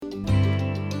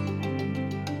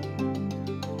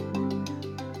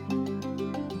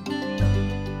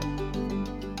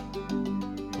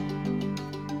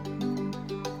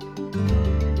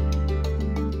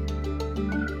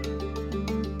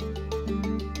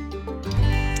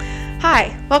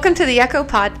Hi, welcome to the Echo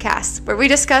Podcast, where we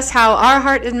discuss how our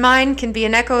heart and mind can be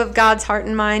an echo of God's heart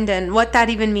and mind and what that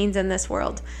even means in this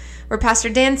world. We're Pastor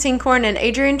Dan Sinkhorn and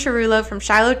Adrienne from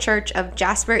Shiloh Church of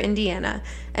Jasper, Indiana,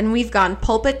 and we've gone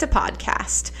pulpit to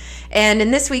podcast. And in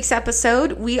this week's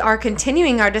episode, we are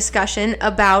continuing our discussion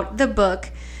about the book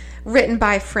written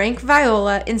by Frank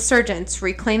Viola, Insurgents,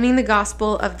 Reclaiming the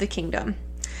Gospel of the Kingdom.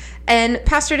 And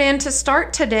Pastor Dan, to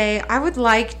start today, I would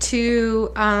like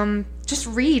to just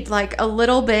read like a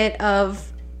little bit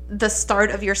of the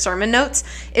start of your sermon notes.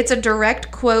 It's a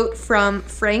direct quote from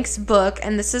Frank's book,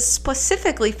 and this is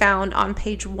specifically found on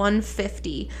page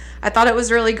 150. I thought it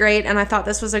was really great, and I thought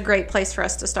this was a great place for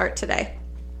us to start today.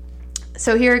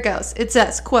 So here it goes. It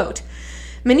says, quote,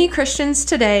 "Many Christians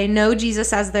today know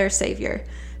Jesus as their Savior.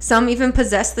 Some even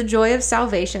possess the joy of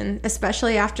salvation,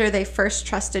 especially after they first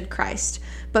trusted Christ.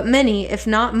 But many, if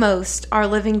not most, are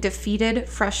living defeated,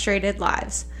 frustrated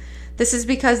lives. This is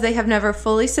because they have never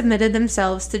fully submitted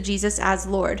themselves to Jesus as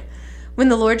Lord. When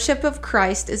the Lordship of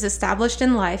Christ is established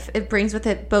in life, it brings with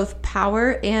it both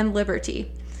power and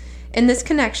liberty. In this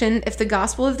connection, if the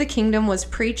gospel of the kingdom was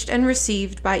preached and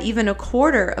received by even a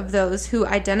quarter of those who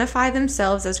identify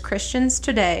themselves as Christians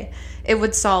today, it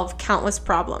would solve countless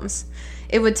problems.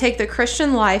 It would take the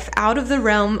Christian life out of the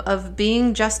realm of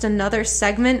being just another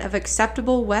segment of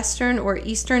acceptable Western or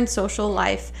Eastern social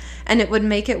life, and it would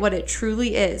make it what it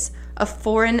truly is, a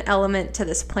foreign element to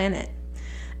this planet,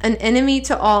 an enemy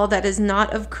to all that is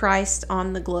not of Christ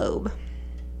on the globe."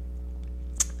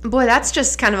 Boy, that's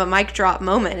just kind of a mic drop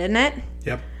moment, isn't it?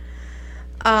 Yep.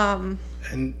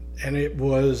 And it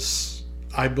was,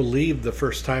 I believe, the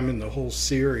first time in the whole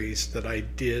series that I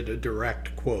did a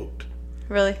direct quote.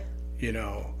 Really? You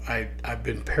know, I've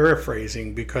been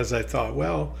paraphrasing because I thought,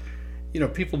 well, you know,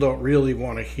 people don't really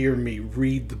want to hear me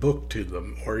read the book to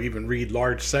them or even read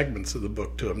large segments of the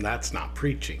book to them. That's not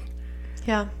preaching.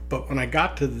 Yeah. But when I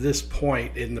got to this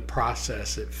point in the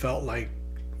process, it felt like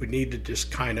we need to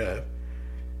just kind of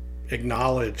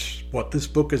acknowledge what this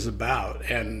book is about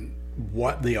and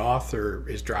what the author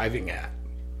is driving at.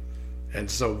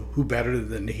 And so who better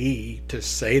than he to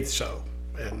say so?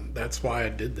 And that's why I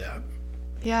did that.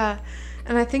 Yeah,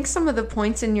 and I think some of the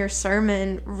points in your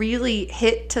sermon really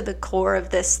hit to the core of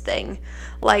this thing.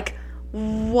 Like,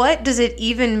 what does it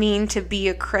even mean to be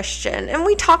a Christian? And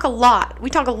we talk a lot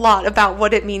about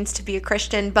what it means to be a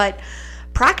Christian, but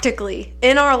practically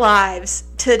in our lives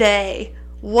today,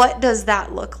 what does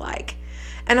that look like?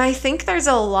 And I think there's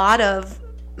a lot of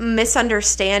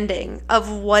misunderstanding of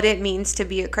what it means to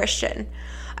be a Christian.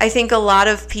 I think a lot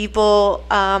of people,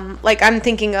 like I'm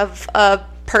thinking of a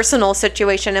personal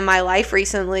situation in my life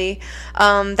recently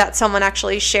that someone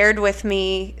actually shared with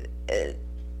me,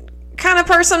 kind of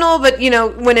personal, but you know,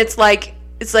 when it's like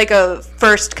a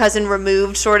first cousin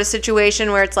removed sort of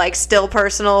situation where it's like still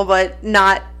personal but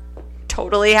not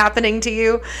totally happening to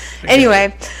you.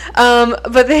 Anyway,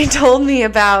 but they told me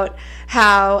about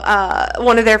how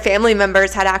one of their family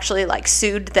members had actually like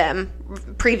sued them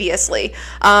previously,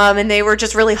 and they were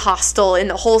just really hostile in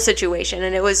the whole situation,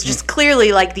 and it was just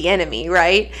clearly like the enemy,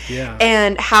 right? Yeah.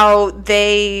 And how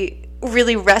they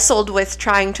really wrestled with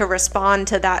trying to respond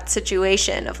to that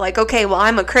situation of like, okay, well,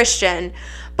 I'm a Christian,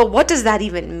 but what does that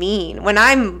even mean when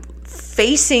I'm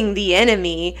facing the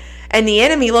enemy and the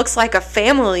enemy looks like a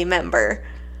family member?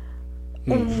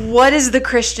 What is the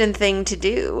Christian thing to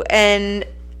do? And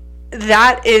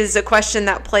that is a question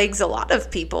that plagues a lot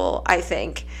of people, I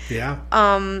think. Yeah.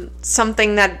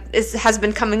 Something that has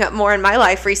been coming up more in my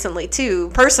life recently too,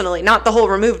 personally, not the whole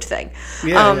removed thing.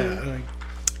 Yeah.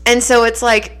 And so it's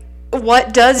like,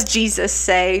 what does Jesus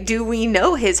say? Do we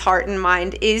know his heart and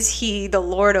mind? Is he the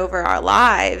Lord over our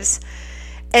lives?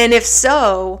 And if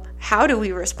so, how do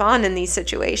we respond in these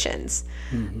situations?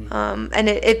 And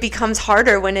it becomes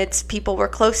harder when it's people we're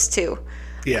close to.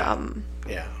 Yeah.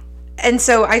 And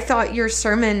so I thought your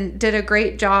sermon did a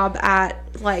great job at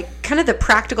like kind of the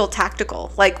practical,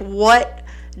 tactical, like what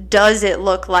does it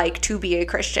look like to be a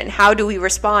Christian? How do we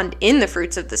respond in the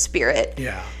fruits of the Spirit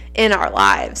in our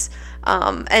lives?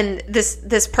 And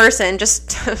this person, just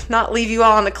to not leave you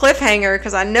all on a cliffhanger,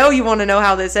 because I know you want to know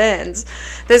how this ends.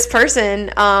 This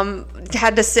person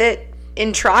had to sit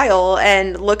in trial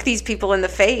and look these people in the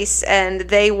face, and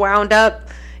they wound up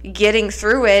getting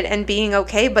through it and being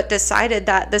okay, but decided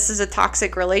that this is a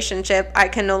toxic relationship. I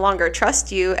can no longer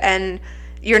trust you, and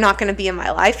you're not going to be in my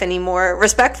life anymore.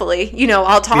 Respectfully, you know,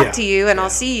 I'll talk to you and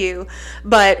I'll see you,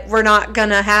 but we're not going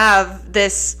to have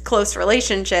this close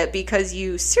relationship because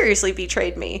you seriously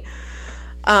betrayed me.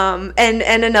 And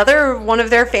another one of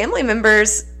their family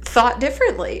members thought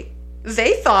differently.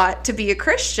 they thought to be a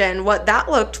Christian, what that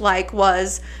looked like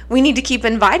was we need to keep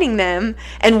inviting them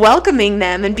and welcoming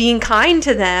them and being kind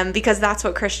to them because that's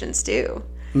what Christians do.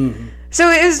 Mm-hmm. So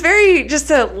it was very just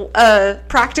a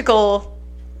practical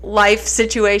life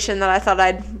situation that I thought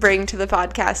I'd bring to the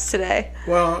podcast today.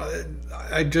 Well,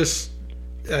 I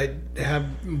have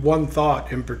one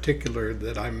thought in particular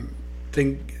that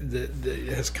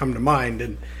that has come to mind,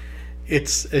 and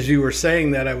it's, as you were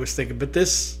saying that, I was thinking, but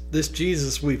this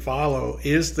Jesus we follow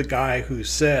is the guy who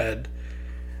said,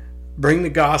 bring the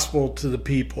gospel to the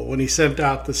people. When he sent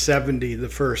out the 70 the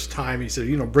first time, he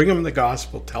said, bring them the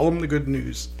gospel, tell them the good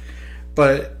news.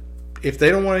 But if they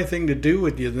don't want anything to do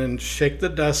with you, then shake the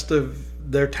dust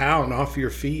of their town off your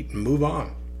feet and move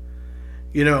on.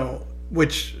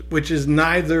 Which is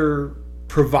neither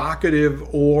provocative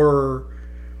or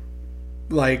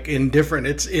like indifferent.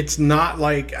 It's not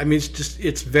like,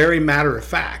 it's very matter of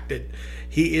fact.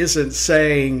 He isn't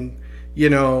saying,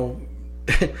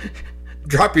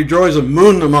 drop your drawers and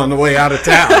moon them on the way out of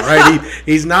town, right?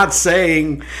 He's not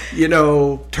saying,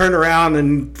 turn around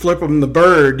and flip them the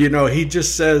bird. He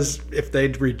just says, if they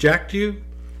reject you,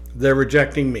 they're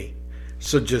rejecting me.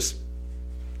 So just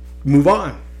move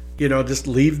on, just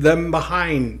leave them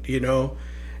behind,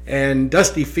 And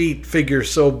dusty feet figures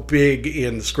so big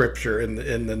in Scripture, in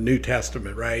the New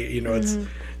Testament, right? It's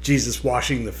Jesus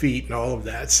washing the feet and all of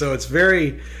that. So it's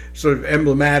very sort of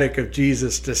emblematic of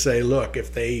Jesus to say, look,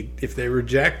 if they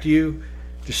reject you,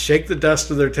 just shake the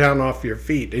dust of their town off your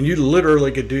feet. And you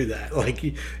literally could do that. Like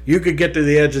you could get to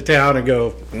the edge of town and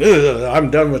go,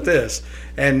 I'm done with this,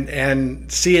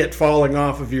 and see it falling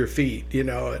off of your feet,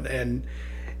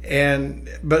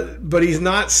 but he's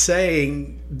not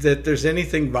saying that there's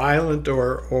anything violent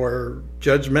or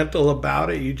judgmental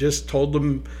about it. You just told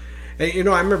them. I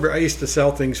remember I used to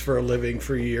sell things for a living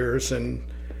for years, and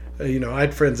I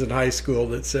had friends in high school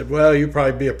that said, well, you'd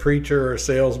probably be a preacher or a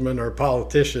salesman or a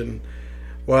politician.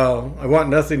 Well, I want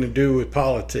nothing to do with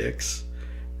politics,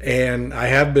 and I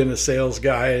have been a sales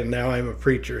guy, and now I'm a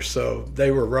preacher, so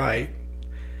they were right.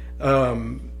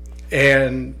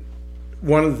 And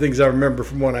one of the things I remember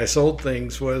from when I sold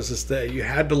things is that you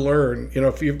had to learn,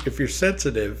 if you're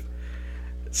sensitive,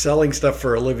 selling stuff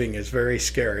for a living is very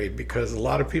scary because a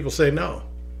lot of people say no.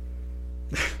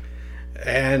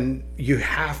 And you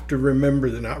have to remember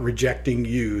they're not rejecting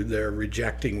you, they're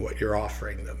rejecting what you're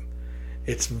offering them.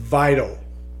 It's vital,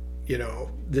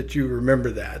 that you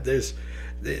remember that.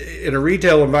 In a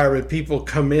retail environment, people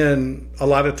come in a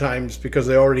lot of times because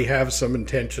they already have some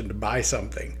intention to buy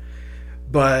something.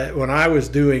 But when I was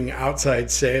doing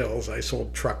outside sales, I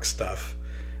sold truck stuff,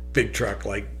 big truck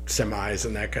like semis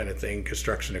and that kind of thing,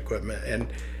 construction equipment.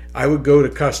 And I would go to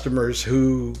customers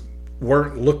who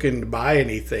weren't looking to buy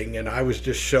anything, and I was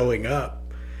just showing up.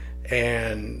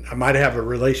 And I might have a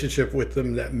relationship with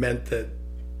them that meant that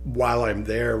while I'm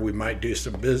there, we might do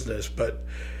some business. But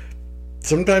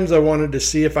sometimes I wanted to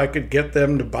see if I could get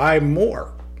them to buy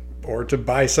more or to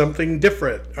buy something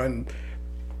different. And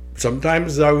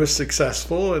sometimes I was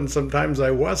successful and sometimes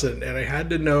I wasn't. And I had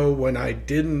to know when I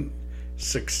didn't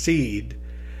succeed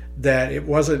that it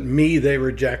wasn't me they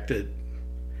rejected.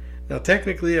 Now,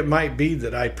 technically, it might be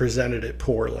that I presented it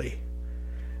poorly,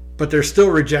 but they're still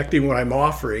rejecting what I'm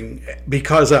offering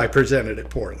because I presented it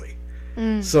poorly.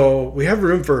 So we have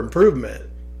room for improvement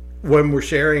when we're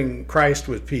sharing Christ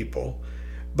with people,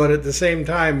 but at the same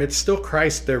time, it's still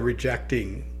Christ they're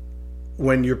rejecting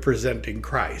when you're presenting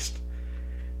Christ.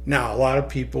 Now, a lot of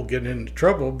people get into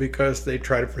trouble because they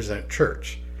try to present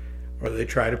church, or they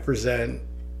try to present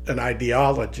an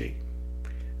ideology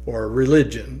or a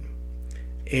religion.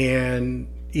 And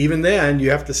even then,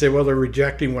 you have to say, well, they're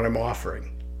rejecting what I'm offering.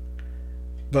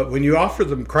 But when you offer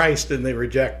them Christ and they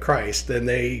reject Christ, then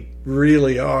they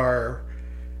really are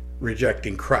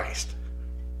rejecting Christ,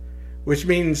 which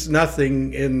means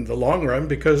nothing in the long run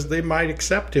because they might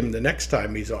accept him the next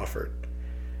time he's offered.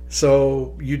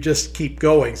 So you just keep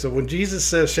going. So when Jesus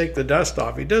says shake the dust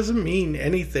off, he doesn't mean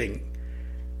anything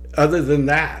other than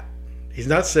that. He's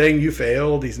not saying you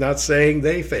failed. He's not saying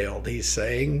they failed. He's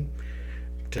saying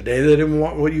today they didn't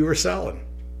want what you were selling.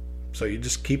 So you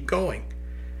just keep going.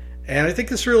 And I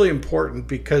think it's really important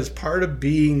because part of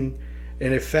being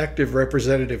an effective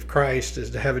representative of Christ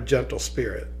is to have a gentle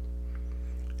spirit.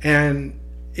 And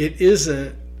it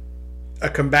isn't a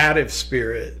combative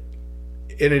spirit,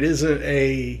 and it isn't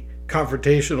a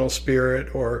confrontational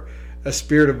spirit or a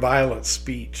spirit of violent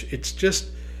speech. It's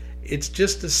just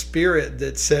a spirit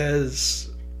that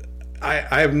says,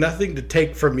 I have nothing to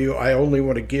take from you. I only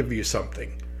want to give you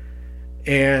something.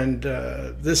 And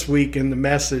this week in the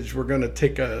message, we're going to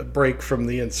take a break from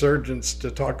the Insurgents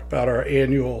to talk about our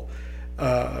annual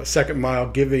second mile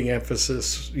giving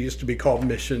emphasis. It used to be called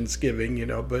missions giving,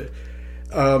 but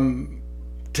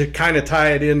to kind of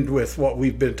tie it in with what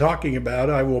we've been talking about,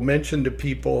 I will mention to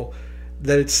people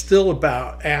that it's still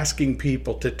about asking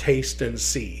people to taste and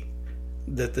see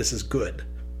that this is good.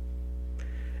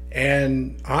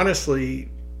 And honestly,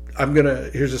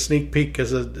 here's a sneak peek,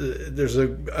 because there's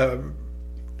a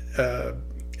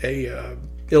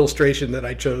illustration that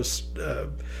I chose,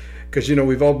 because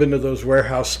we've all been to those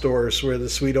warehouse stores where the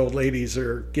sweet old ladies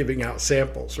are giving out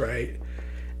samples, right?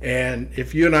 And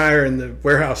if you and I are in the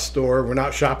warehouse store, we're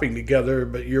not shopping together,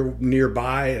 but you're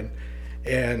nearby,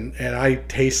 and I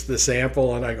taste the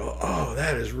sample and I go, oh,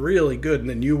 that is really good. And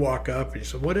then you walk up and you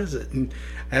say, what is it? And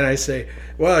I say,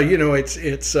 well,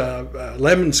 it's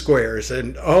lemon squares,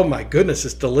 and oh my goodness,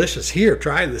 it's delicious. Here,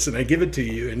 try this. And I give it to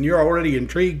you, and you're already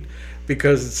intrigued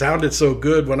because it sounded so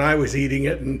good when I was eating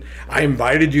it, and I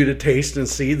invited you to taste and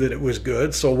see that it was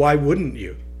good. So why wouldn't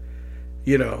you?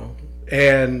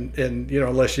 And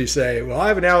unless you say, well, I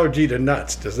have an allergy to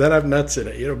nuts. Does that have nuts in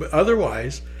it? But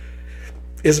otherwise,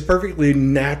 it's a perfectly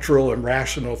natural and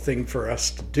rational thing for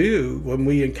us to do when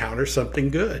we encounter something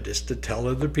good, is to tell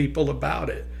other people about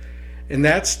it. And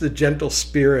that's the gentle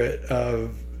spirit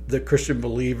of the Christian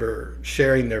believer,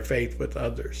 sharing their faith with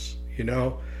others,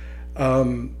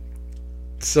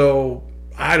 So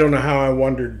I don't know how I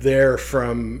wandered there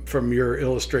from your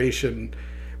illustration,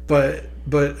 but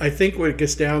I think what it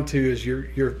gets down to is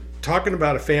you're talking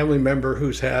about a family member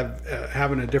who's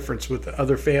having a difference with the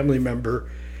other family member,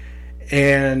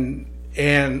 and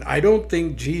I don't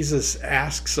think Jesus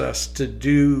asks us to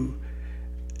do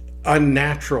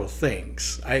unnatural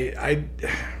things.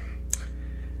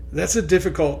 That's a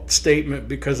difficult statement,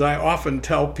 because I often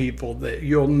tell people that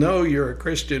you'll know you're a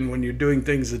Christian when you're doing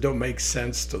things that don't make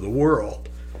sense to the world.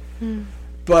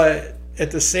 But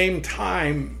at the same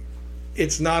time,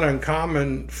 it's not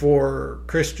uncommon for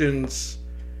Christians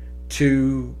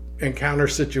to encounter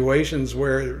situations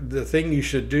where the thing you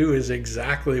should do is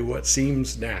exactly what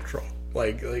seems natural.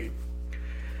 Like I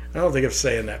don't think I'm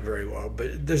saying that very well,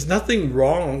 but there's nothing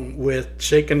wrong with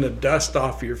shaking the dust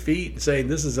off your feet and saying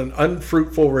this is an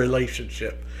unfruitful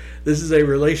relationship. This is a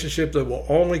relationship that will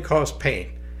only cause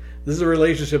pain. This is a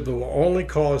relationship that will only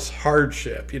cause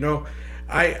hardship.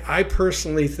 I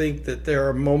personally think that there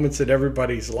are moments in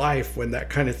everybody's life when that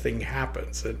kind of thing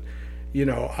happens. And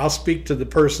I'll speak to the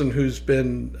person who's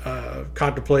been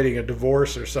contemplating a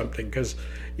divorce or something, because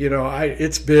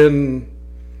it's been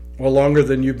longer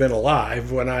than you've been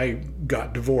alive when I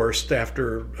got divorced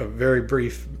after a very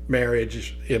brief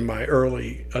marriage in my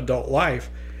early adult life.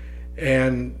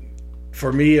 And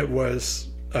for me, it was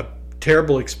a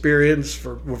terrible experience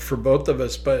for both of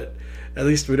us, but at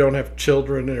least we don't have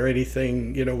children or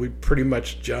anything. We pretty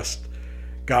much just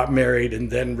got married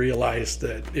and then realized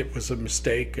that it was a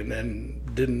mistake, and then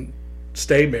didn't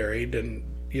stay married, and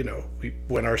we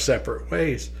went our separate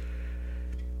ways.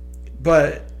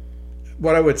 But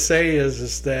what I would say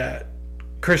is that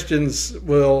Christians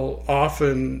will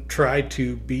often try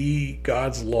to be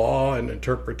God's law and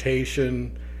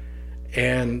interpretation,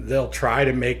 and they'll try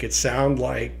to make it sound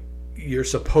like you're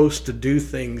supposed to do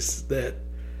things that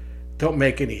don't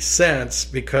make any sense,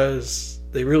 because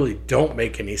they really don't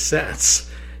make any sense.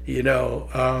 I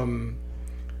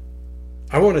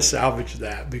want to salvage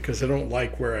that, because I don't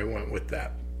like where I went with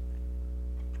that.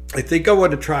 I think I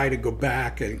want to try to go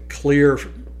back and clear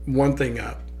one thing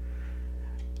up.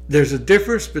 There's a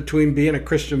difference between being a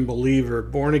Christian believer,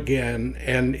 born again,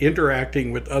 and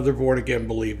interacting with other born again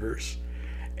believers,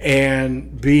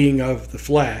 and being of the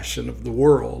flesh and of the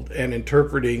world, and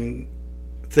interpreting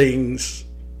things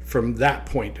from that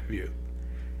point of view.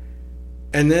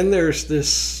 And then there's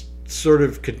this sort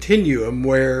of continuum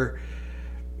where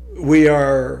we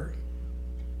are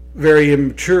very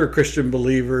immature Christian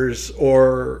believers,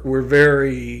 or we're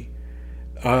very,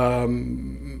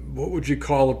 what would you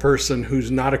call a person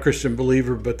who's not a Christian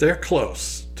believer, but they're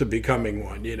close to becoming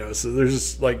one, So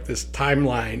there's like this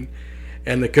timeline,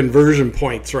 and the conversion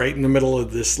point's right in the middle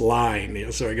of this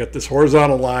line. So I got this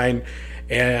horizontal line,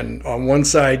 and on one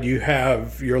side you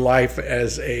have your life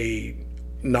as a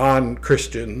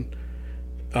non-Christian,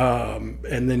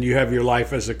 and then you have your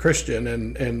life as a Christian,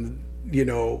 and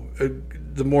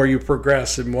the more you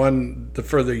progress in one, the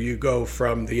further you go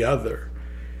from the other.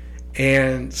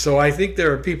 And so I think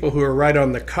there are people who are right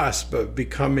on the cusp of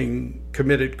becoming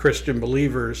committed Christian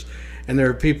believers, and there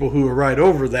are people who are right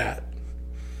over that,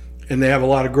 and they have a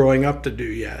lot of growing up to do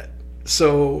yet.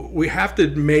 So we have to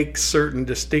make certain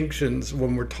distinctions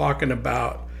when we're talking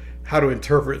about how to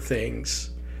interpret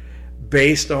things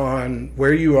based on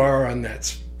where you are on that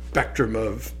spectrum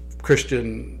of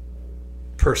Christian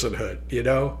personhood, you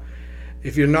know?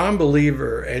 If you're a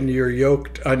non-believer and you're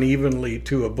yoked unevenly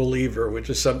to a believer, which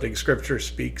is something Scripture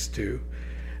speaks to,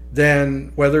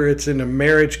 then whether it's in a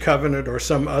marriage covenant or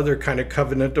some other kind of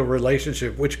covenantal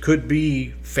relationship, which could be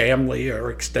family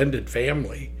or extended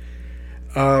family,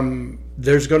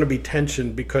 there's going to be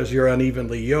tension because you're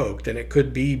unevenly yoked. And it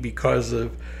could be because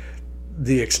of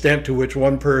the extent to which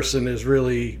one person is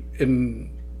really in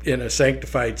a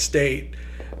sanctified state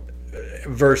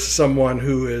versus someone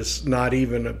who is not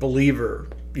even a believer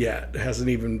yet, hasn't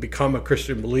even become a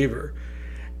Christian believer.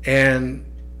 And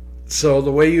so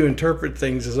the way you interpret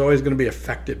things is always going to be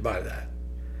affected by that.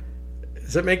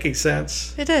 Is that making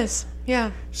sense? It is,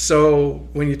 yeah. So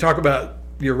when you talk about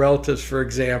your relatives, for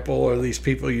example, or these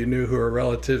people you knew who are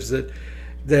relatives,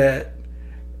 that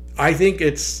I think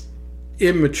it's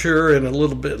immature and a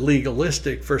little bit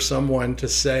legalistic for someone to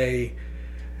say,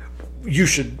 you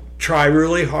should try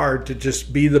really hard to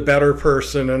just be the better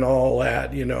person and all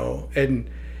that, you know. And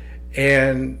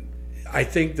I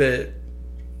think that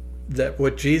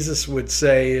what Jesus would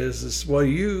say is well,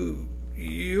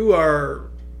 you are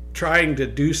trying to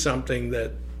do something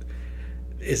that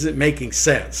isn't making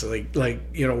sense. Like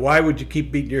you know, why would you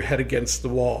keep beating your head against the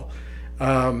wall?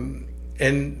 And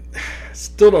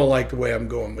still don't like the way I'm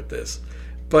going with this,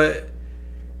 but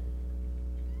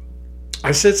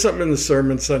I said something in the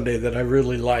sermon Sunday that I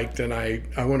really liked, and I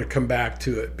want to come back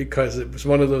to it because it was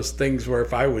one of those things where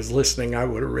if I was listening, I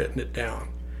would have written it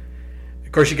down.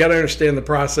 Of course, you got to understand the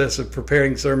process of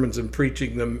preparing sermons and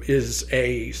preaching them is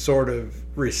a sort of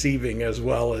receiving as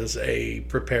well as a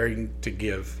preparing to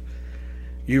give.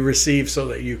 You receive so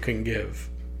that you can give,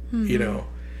 you know.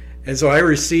 And so I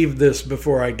received this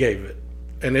before I gave it.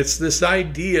 And it's this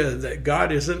idea that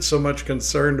God isn't so much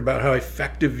concerned about how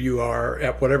effective you are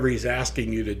at whatever he's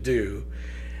asking you to do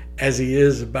as he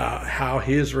is about how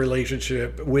his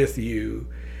relationship with you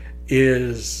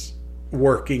is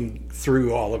working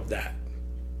through all of that.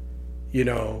 You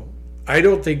know, I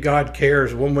don't think God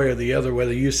cares one way or the other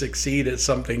whether you succeed at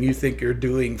something you think you're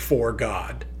doing for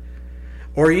God,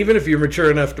 or even if you're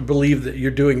mature enough to believe that you're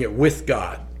doing it with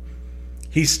God.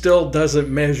 He still doesn't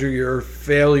measure your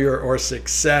failure or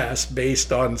success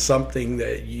based on something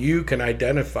that you can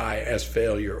identify as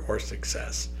failure or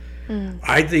success.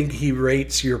 I think he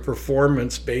rates your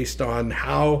performance based on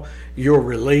how your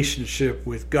relationship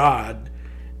with God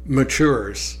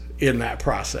matures in that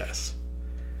process.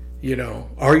 You know,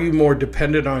 are you more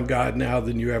dependent on God now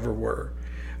than you ever were?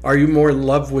 Are you more in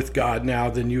love with God now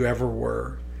than you ever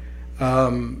were?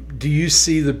 Do you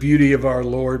see the beauty of our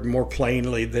Lord more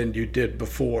plainly than you did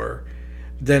before?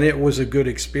 Then it was a good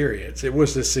experience. It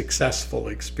was a successful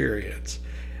experience.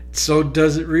 So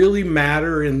does it really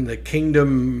matter in the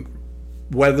kingdom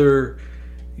whether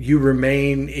you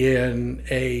remain in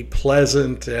a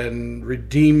pleasant and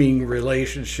redeeming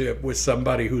relationship with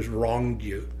somebody who's wronged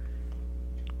you?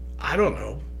 I don't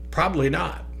know. Probably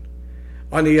not.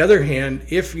 On the other hand,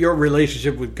 if your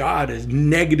relationship with God is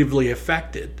negatively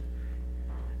affected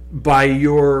by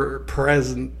your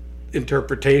present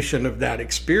interpretation of that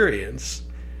experience,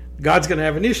 God's going to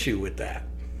have an issue with that.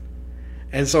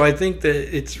 And so I think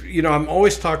that it's, you know, I'm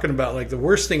always talking about like the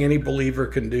worst thing any believer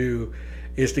can do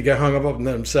is to get hung up on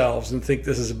themselves and think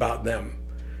this is about them,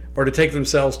 or to take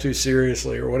themselves too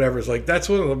seriously or whatever. It's like that's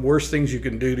one of the worst things you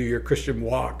can do to your Christian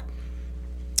walk.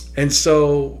 And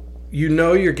so you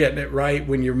know you're getting it right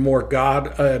when you're more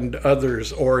God and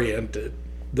others oriented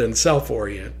than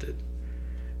self-oriented.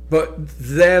 But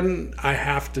then I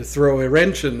have to throw a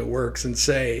wrench in the works and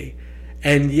say,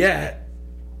 and yet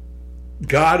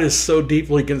God is so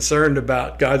deeply concerned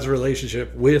about God's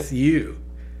relationship with you.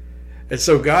 And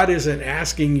so God isn't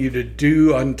asking you to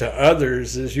do unto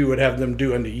others as you would have them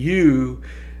do unto you,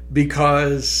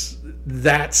 because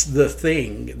that's the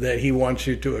thing that he wants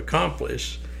you to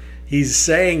accomplish. He's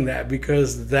saying that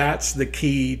because that's the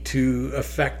key to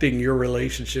affecting your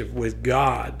relationship with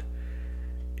God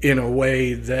in a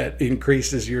way that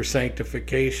increases your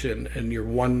sanctification and your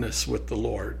oneness with the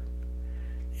Lord.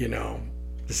 You know,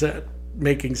 is that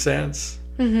making sense?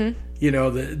 Mm-hmm. You know,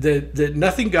 that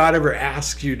nothing God ever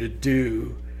asks you to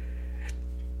do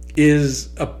is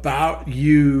about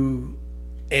you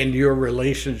and your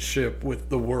relationship with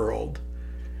the world.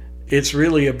 It's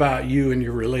really about you and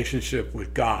your relationship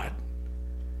with God,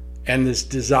 and this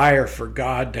desire for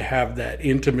God to have that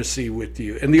intimacy with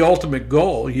you. And the ultimate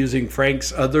goal, using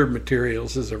Frank's other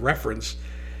materials as a reference,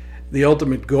 the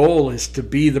ultimate goal is to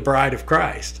be the bride of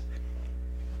Christ.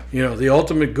 You know, the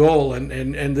ultimate goal,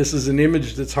 and this is an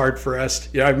image that's hard for us.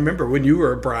 I remember when you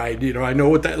were a bride, you know, I know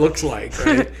what that looks like,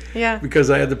 right? Yeah. Because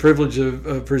I had the privilege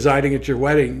of presiding at your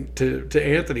wedding to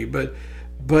Anthony. But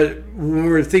But when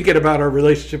we're thinking about our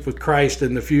relationship with Christ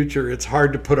in the future, it's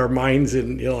hard to put our minds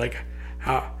in, like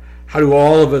how do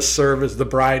all of us serve as the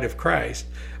bride of Christ?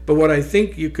 But what I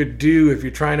think you could do, if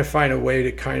you're trying to find a way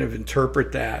to kind of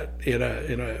interpret that in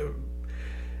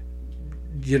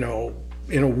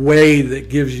a way that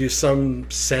gives you some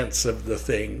sense of the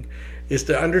thing, is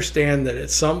to understand that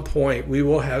at some point we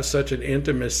will have such an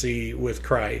intimacy with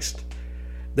Christ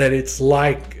that it's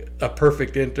like a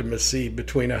perfect intimacy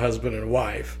between a husband and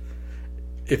wife,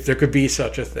 if there could be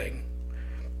such a thing.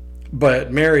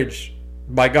 But marriage,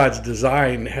 by God's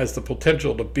design, has the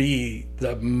potential to be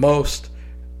the most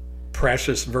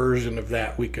precious version of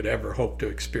that we could ever hope to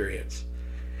experience.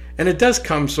 And it does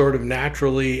come sort of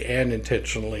naturally and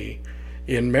intentionally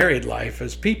in married life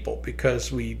as people,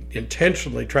 because we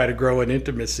intentionally try to grow in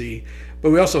intimacy, but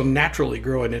we also naturally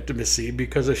grow in intimacy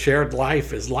because a shared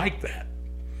life is like that.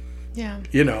 Yeah.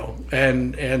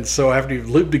 And so after you've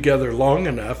lived together long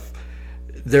enough,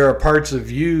 there are parts of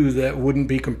you that wouldn't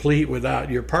be complete without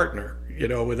your partner,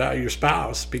 without your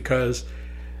spouse, because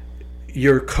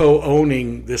you're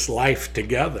co-owning this life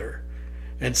together.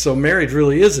 And so marriage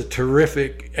really is a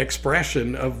terrific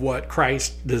expression of what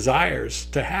Christ desires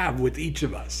to have with each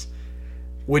of us,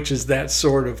 which is that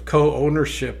sort of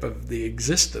co-ownership of the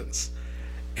existence,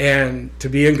 and to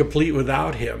be incomplete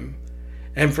without him,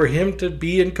 and for him to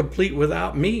be incomplete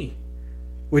without me,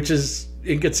 which is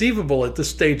inconceivable at this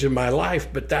stage of my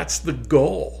life, but that's the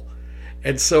goal.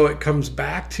 And so it comes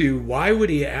back to, why would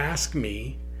he ask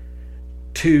me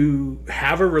to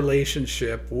have a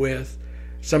relationship with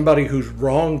somebody who's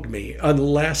wronged me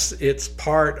unless it's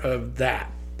part of that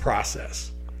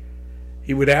process?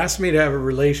 He would ask me to have a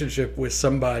relationship with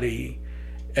somebody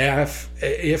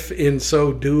if in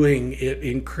so doing it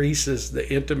increases the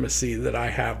intimacy that I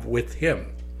have with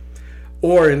him,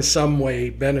 or in some way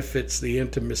benefits the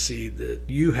intimacy that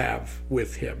you have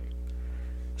with him.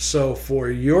 So for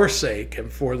your sake and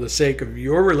for the sake of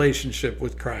your relationship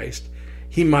with Christ,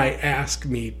 he might ask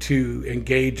me to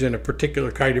engage in a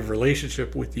particular kind of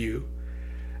relationship with you.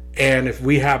 And if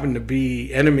we happen to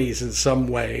be enemies in some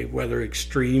way, whether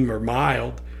extreme or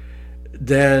mild,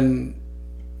 then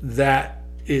that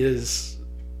is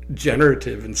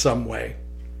generative in some way.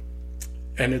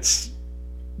 And it's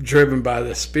driven by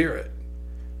the Spirit.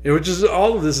 Which is,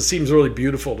 all of this seems really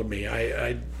beautiful to me.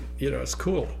 It's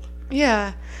cool.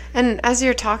 Yeah. And as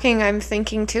you're talking, I'm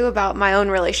thinking too about my own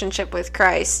relationship with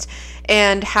Christ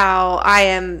and how I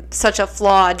am such a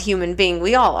flawed human being.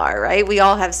 We all are, right? We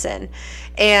all have sin.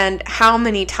 And how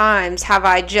many times have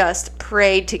I just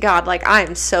prayed to God, like, I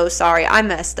am so sorry. I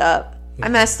messed up.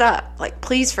 Like,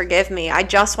 please forgive me. I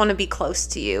just want to be close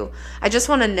to you. I just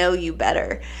want to know you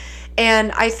better.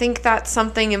 And I think that's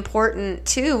something important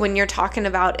too when you're talking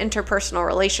about interpersonal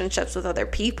relationships with other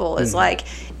people, is like,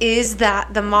 is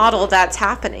that the model that's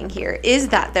happening here? Is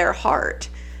that their heart?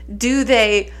 Do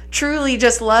they truly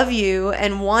just love you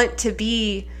and want to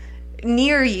be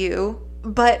near you,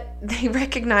 but they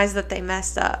recognize that they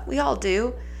messed up? We all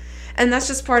do. And that's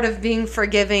just part of being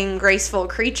forgiving, graceful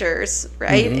creatures,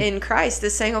 right? In Christ,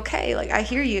 is saying, okay, like, I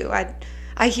hear you.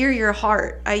 I hear your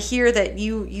heart. I hear that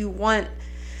you want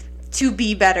to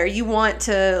be better. You want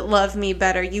to love me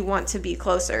better. You want to be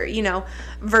closer,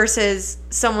 versus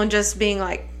someone just being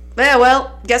like, yeah,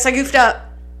 well, guess I goofed up.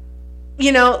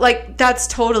 Like, that's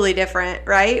totally different,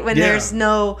 right? When there's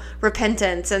no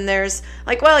repentance and there's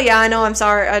like, well, yeah, I know I'm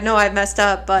sorry. I know I messed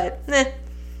up, but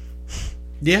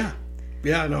Yeah.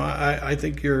 Yeah, no, I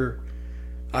think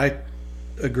I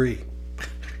agree.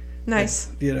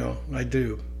 Nice. I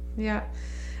do. Yeah.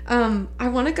 I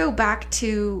want to go back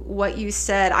to what you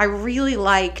said. I really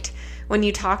liked when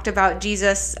you talked about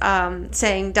Jesus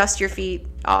saying, dust your feet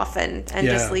off and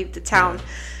just leave the town.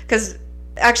 Because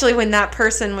actually, when that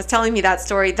person was telling me that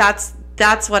story, that's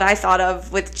what I thought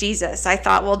of with Jesus. I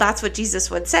thought, well, that's what Jesus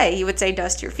would say. He would say,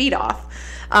 dust your feet off.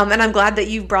 And I'm glad that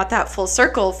you brought that full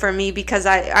circle for me, because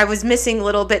I was missing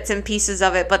little bits and pieces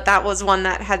of it, but that was one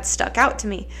that had stuck out to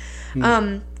me.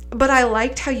 But I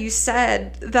liked how you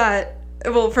said that,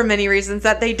 well, for many reasons,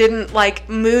 that they didn't like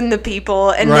moon the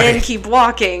people and then keep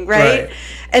walking, right?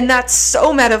 And that's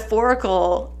so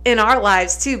metaphorical in our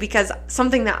lives too, because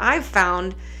something that I've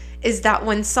found is that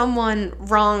when someone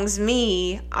wrongs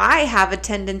me, I have a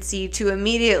tendency to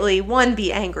immediately, one,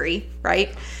 be angry,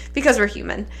 right? Because we're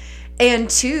human. And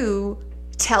two,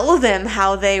 tell them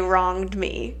how they wronged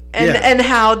me and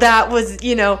how that was,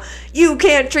 you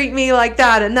can't treat me like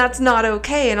that and that's not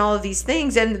okay and all of these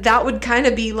things. And that would kind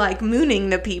of be like mooning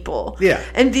the people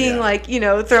and being like,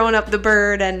 throwing up the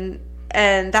bird and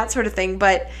that sort of thing.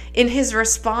 But in his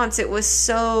response, it was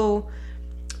so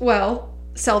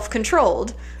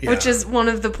self-controlled, which is one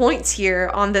of the points here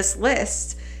on this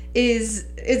list. Is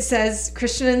it says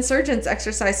Christian insurgents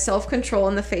exercise self-control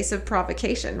in the face of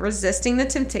provocation, resisting the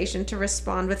temptation to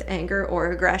respond with anger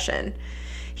or aggression.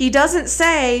 He doesn't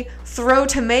say throw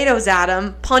tomatoes at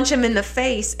him, punch him in the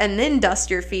face, and then dust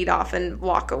your feet off and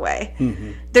walk away.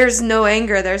 Mm-hmm. There's no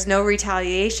anger. There's no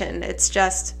retaliation. It's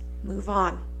just move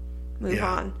on. Move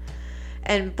on.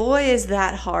 And boy, is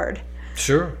that hard.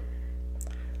 Sure.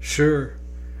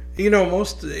 You know,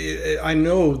 I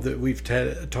know that we've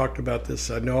talked about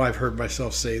this. I know I've heard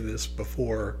myself say this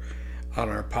before on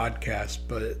our podcast,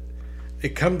 but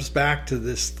it comes back to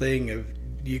this thing of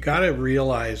you got to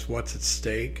realize what's at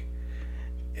stake,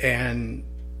 and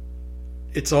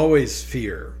it's always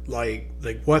fear. Like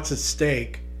what's at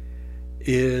stake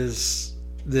is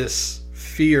this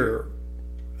fear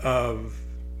of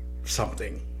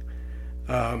something.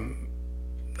 I'm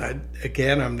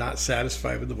not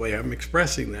satisfied with the way I'm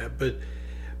expressing that, but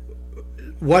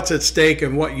what's at stake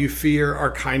and what you fear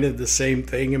are kind of the same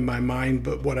thing in my mind.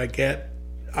 But what I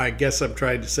guess I'm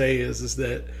trying to say is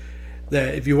that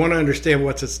if you want to understand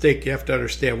what's at stake, you have to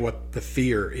understand what the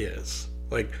fear is.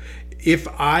 Like, if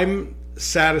I'm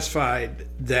satisfied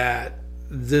that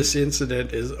this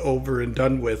incident is over and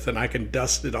done with and I can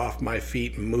dust it off my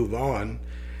feet and move on,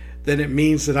 then it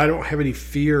means that I don't have any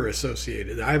fear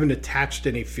associated. I haven't attached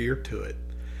any fear to it.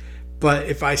 But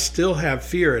if I still have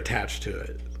fear attached to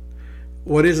it,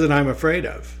 what is it I'm afraid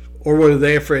of? Or what are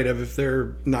they afraid of if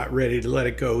they're not ready to let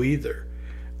it go either?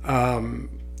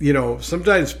 You know,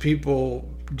 sometimes people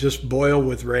just boil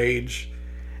with rage,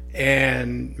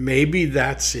 and maybe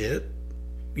that's it,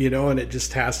 you know, and it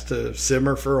just has to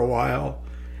simmer for a while.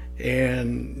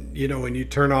 And, you know, when you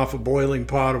turn off a boiling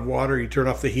pot of water, you turn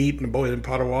off the heat in a boiling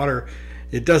pot of water,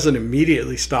 it doesn't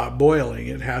immediately stop boiling.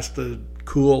 It has to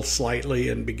cool slightly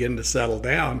and begin to settle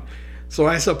down. So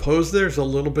I suppose there's a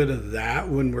little bit of that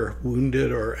when we're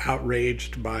wounded or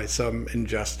outraged by some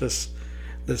injustice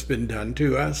that's been done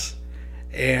to us.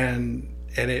 And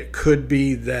it could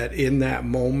be that in that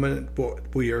moment,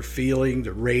 what we are feeling,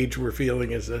 the rage we're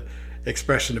feeling, is an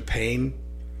expression of pain.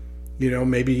 You know,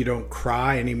 maybe you don't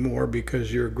cry anymore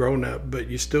because you're a grown up, but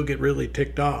you still get really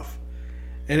ticked off.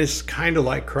 And it's kind of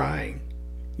like crying,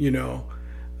 you know.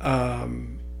 I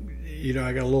got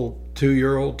a little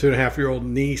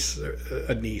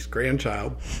 2.5-year-old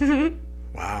grandchild.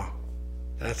 Wow.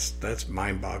 That's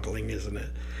mind-boggling, isn't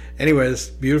it? Anyway, this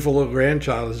beautiful little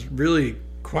grandchild is really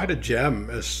quite a gem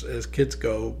as kids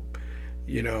go.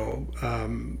 You know,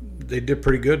 they did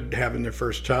pretty good having their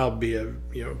first child be a,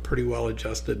 you know, pretty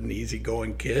well-adjusted and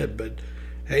easygoing kid. But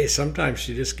hey, sometimes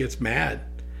she just gets mad,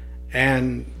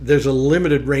 and there's a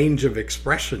limited range of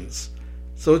expressions,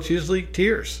 so it's usually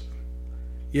tears.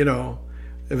 You know,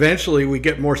 eventually we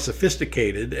get more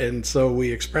sophisticated, and so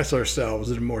we express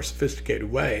ourselves in a more sophisticated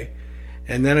way.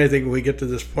 And then I think we get to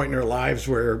this point in our lives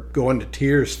where going to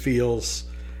tears feels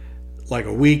like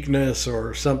a weakness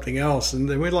or something else, and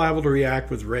then we're liable to react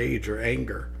with rage or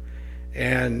anger.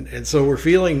 And so we're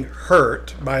feeling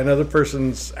hurt by another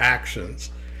person's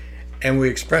actions, and we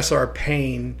express our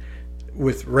pain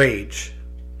with rage.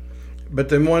 But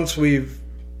then once we've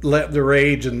let the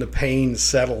rage and the pain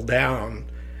settle down,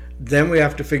 then we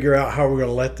have to figure out how we're going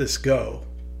to let this go.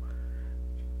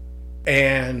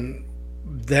 And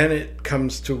then it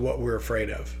comes to what we're afraid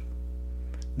of.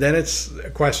 Then it's a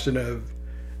question of,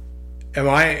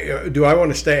 do I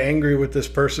want to stay angry with this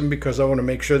person because I want to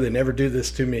make sure they never do this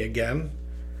to me again?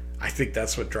 I think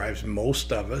that's what drives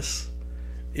most of us,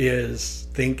 is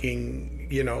thinking,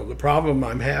 you know, the problem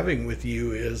I'm having with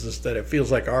you is that it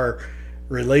feels like our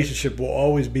relationship will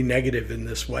always be negative in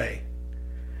this way.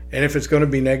 And if it's going to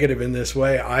be negative in this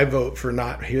way, I vote for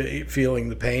not feeling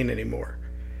the pain anymore.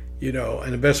 You know,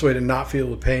 and the best way to not feel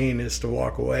the pain is to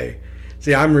walk away.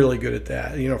 See, I'm really good at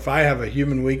that. You know, if I have a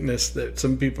human weakness that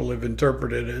some people have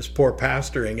interpreted as poor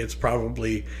pastoring, it's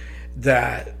probably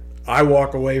that I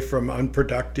walk away from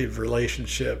unproductive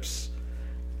relationships.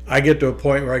 I get to a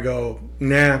point where I go,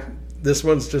 nah, this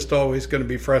one's just always going to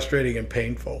be frustrating and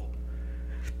painful.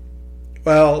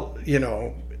 Well, you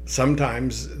know,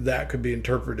 sometimes that could be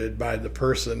interpreted by the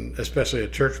person, especially a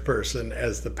church person,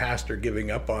 as the pastor giving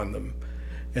up on them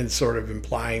and sort of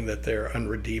implying that they're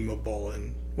unredeemable.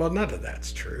 And, well, none of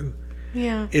that's true.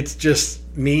 Yeah. It's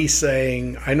just me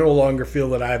saying, I no longer feel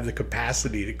that I have the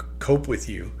capacity to cope with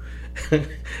you.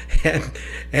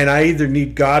 and I either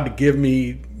need God to give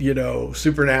me, you know,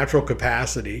 supernatural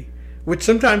capacity, which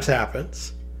sometimes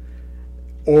happens,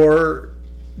 or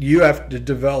you have to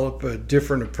develop a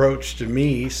different approach to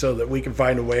me so that we can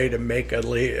find a way to make a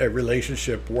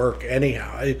relationship work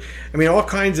anyhow. I mean, all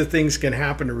kinds of things can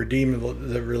happen to redeem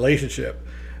the relationship,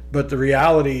 but the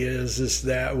reality is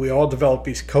that we all develop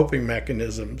these coping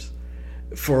mechanisms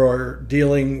for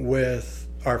dealing with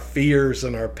our fears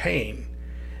and our pain.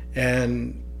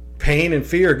 And pain and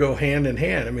fear go hand in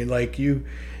hand. I mean, like you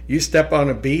step on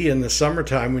a bee in the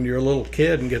summertime when you're a little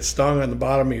kid and get stung on the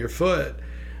bottom of your foot,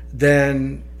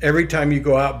 then every time you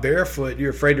go out barefoot,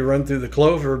 you're afraid to run through the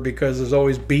clover because there's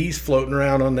always bees floating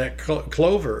around on that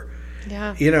clover.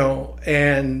 Yeah. You know,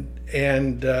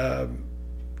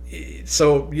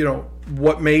 so, you know,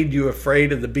 what made you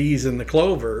afraid of the bees in the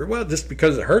clover? Well, just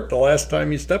because it hurt the last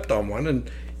time you stepped on one,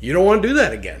 and you don't want to do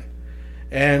that again.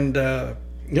 And there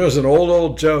was an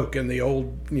old joke in the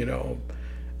old, you know,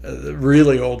 the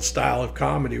really old style of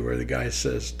comedy where the guy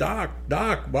says, Doc,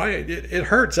 why it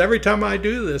hurts every time I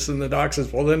do this, and the doc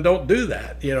says, well, then don't do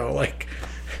that. You know, like,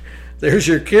 there's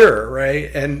your cure,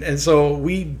 right? And so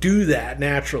we do that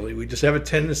naturally. We just have a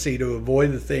tendency to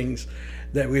avoid the things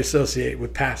that we associate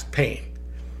with past pain.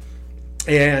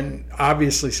 And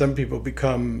obviously some people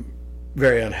become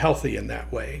very unhealthy in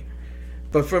that way.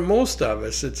 But for most of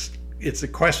us, it's a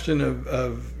question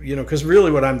of you know, because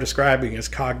really what I'm describing is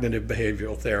cognitive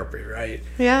behavioral therapy, right?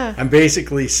 Yeah. I'm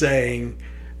basically saying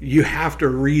you have to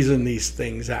reason these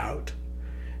things out.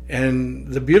 And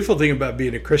the beautiful thing about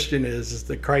being a Christian is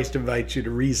that Christ invites you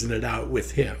to reason it out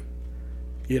with him.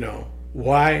 You know,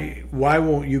 why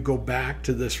won't you go back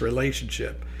to this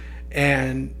relationship?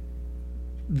 And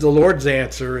the Lord's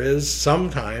answer is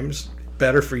sometimes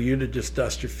better for you to just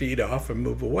dust your feet off and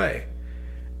move away.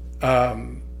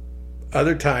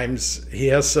 Other times he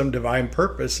has some divine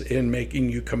purpose in making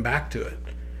you come back to it.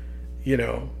 You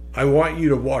know, I want you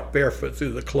to walk barefoot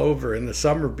through the clover in the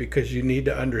summer because you need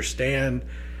to understand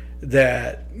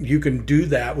that you can do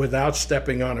that without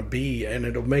stepping on a bee, and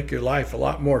it'll make your life a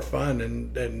lot more fun,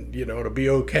 and you know, it'll be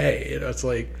okay. You know, it's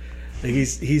like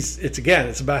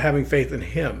it's about having faith in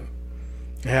him,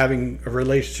 having a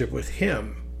relationship with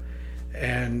him.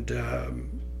 And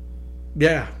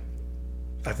yeah,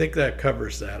 I think that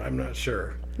covers that. I'm not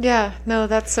sure. Yeah, no,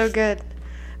 that's so good.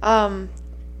 I'm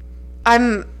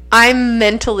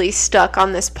mentally stuck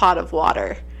on this pot of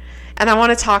water, and I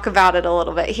want to talk about it a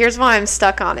little bit. Here's why I'm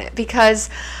stuck on it, because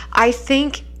I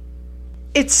think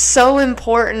it's so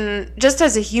important, just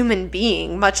as a human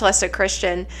being, much less a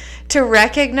Christian, to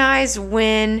recognize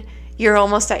when you're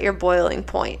almost at your boiling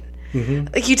point.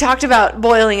 Mm-hmm. Like you talked about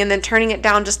boiling and then turning it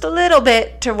down just a little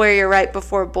bit to where you're right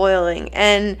before boiling.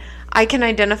 And I can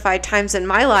identify times in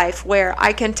my life where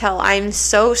I can tell I'm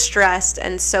so stressed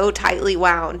and so tightly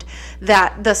wound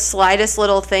that the slightest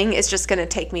little thing is just going to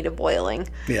take me to boiling.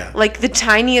 Yeah. Like the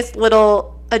tiniest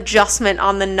little adjustment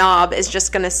on the knob is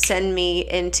just going to send me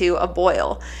into a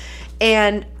boil.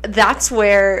 And that's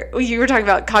where you were talking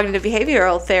about cognitive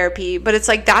behavioral therapy, but it's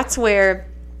like that's where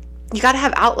you got to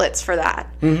have outlets for that.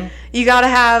 Mm-hmm. You got to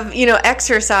have, you know,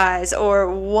 exercise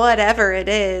or whatever it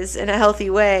is in a healthy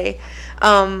way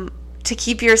to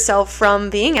keep yourself from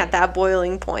being at that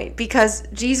boiling point, because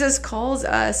Jesus calls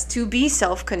us to be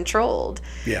self-controlled.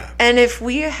 Yeah. And if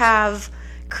we have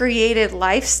created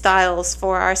lifestyles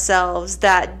for ourselves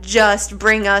that just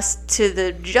bring us to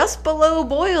the just below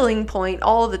boiling point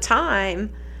all the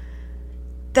time,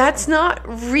 that's not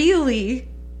really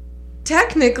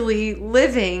technically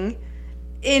living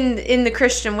in the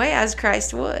Christian way as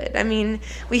Christ would. I mean,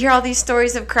 we hear all these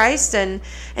stories of Christ, and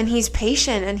he's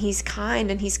patient and he's kind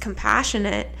and he's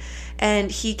compassionate and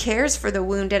he cares for the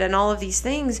wounded and all of these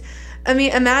things. I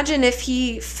mean, imagine if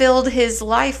he filled his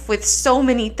life with so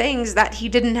many things that he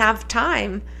didn't have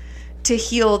time to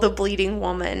heal the bleeding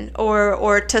woman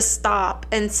or to stop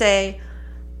and say,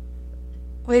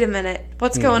 wait a minute,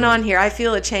 what's going on here? I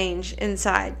feel a change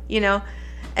inside, you know?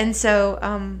 And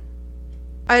so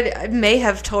I may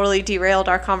have totally derailed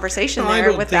our conversation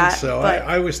there with that. I don't think so. But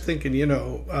I was thinking, you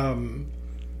know,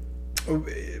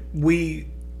 we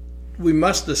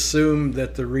must assume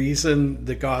that the reason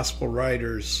the gospel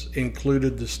writers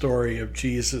included the story of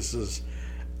Jesus's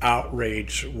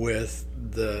outrage with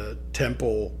the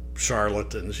temple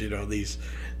charlatans, you know, these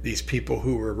people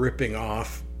who were ripping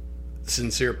off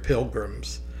sincere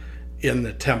pilgrims in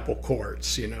the temple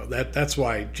courts, you know, that's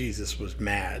why Jesus was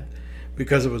mad,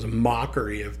 because it was a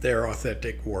mockery of their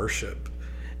authentic worship,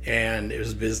 and it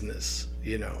was business,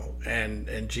 you know,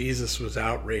 and Jesus was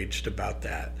outraged about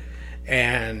that.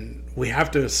 And we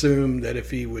have to assume that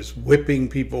if he was whipping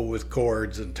people with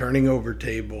cords and turning over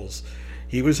tables,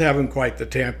 he was having quite the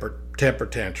temper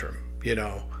tantrum, you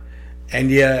know, and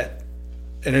yet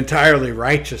an entirely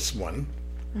righteous one,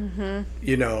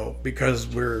 because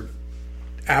we're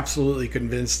absolutely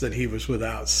convinced that he was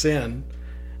without sin.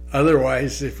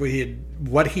 Otherwise, if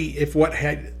what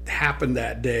had happened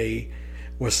that day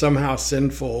was somehow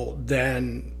sinful,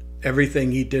 then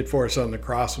everything he did for us on the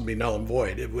cross would be null and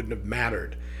void. It wouldn't have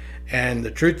mattered. And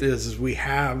the truth is we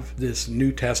have this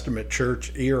New Testament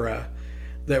church era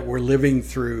that we're living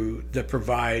through that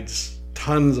provides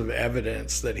tons of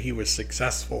evidence that he was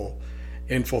successful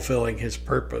in fulfilling his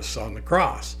purpose on the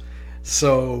cross.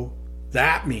 So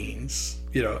that means,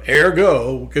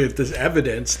 ergo, we get this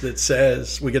evidence that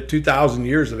says, we get 2,000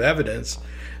 years of evidence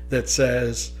that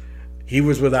says he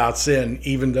was without sin,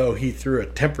 even though he threw a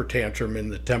temper tantrum in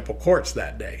the temple courts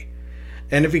that day.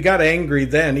 And if he got angry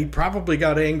then, he probably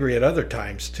got angry at other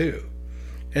times too.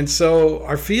 And so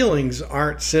our feelings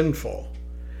aren't sinful,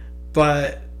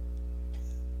 but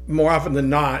more often than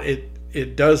not,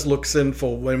 it does look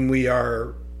sinful when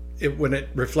when it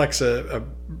reflects a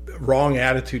wrong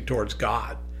attitude towards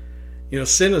God.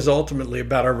 Sin is ultimately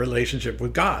about our relationship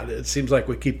with God. It seems like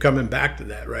we keep coming back to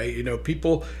that, right?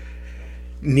 People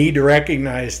need to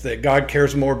recognize that God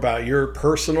cares more about your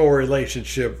personal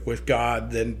relationship with God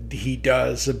than he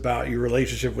does about your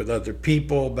relationship with other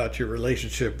people, about your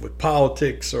relationship with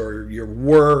politics or your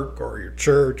work or your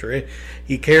church.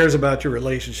 He cares about your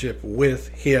relationship with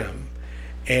him.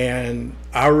 And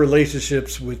our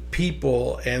relationships with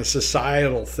people and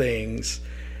societal things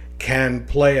can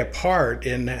play a part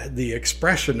in the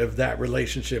expression of that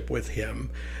relationship with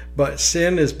him. But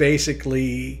sin is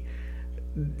basically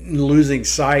losing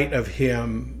sight of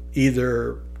him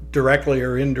either directly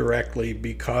or indirectly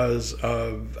because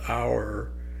of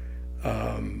our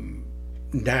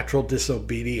natural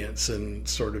disobedience and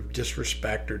sort of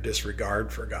disrespect or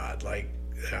disregard for God. Like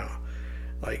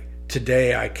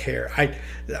today I care.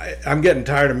 I'm getting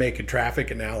tired of making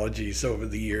traffic analogies over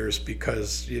the years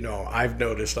because, I've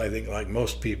noticed, I think like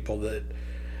most people, that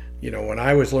when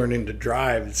I was learning to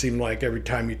drive, it seemed like every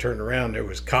time you turned around there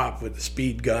was a cop with a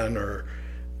speed gun or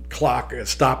clock, a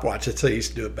stopwatch. That's how they used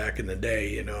to do it back in the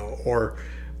day, or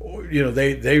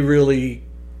they really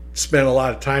spent a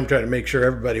lot of time trying to make sure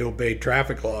everybody obeyed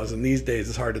traffic laws. And these days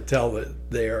it's hard to tell that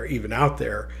they are even out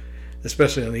there,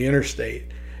 especially on the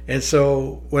interstate. And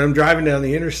so when I'm driving down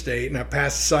the interstate and I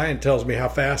pass a sign that tells me how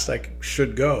fast I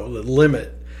should go, the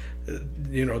limit,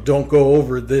 don't go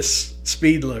over this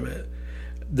speed limit,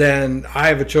 then I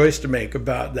have a choice to make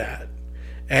about that.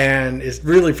 And it's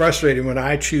really frustrating when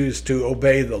I choose to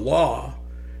obey the law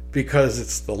because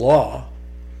it's the law,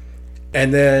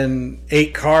 and then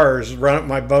 8 cars run up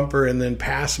my bumper and then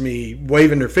pass me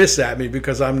waving their fists at me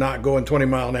because I'm not going 20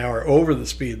 mile an hour over the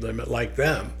speed limit like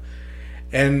them.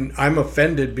 And I'm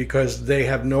offended because they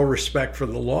have no respect for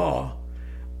the law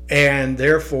and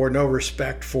therefore no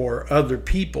respect for other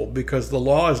people, because the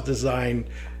law is designed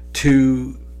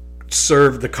to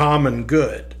serve the common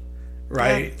good,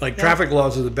 right? Traffic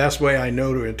laws are the best way I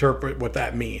know to interpret what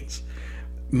that means.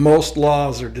 Most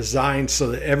laws are designed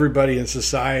so that everybody in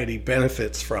society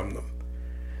benefits from them.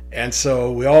 And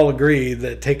so we all agree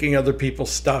that taking other people's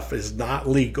stuff is not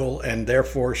legal and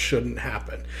therefore shouldn't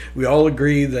happen. We all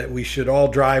agree that we should all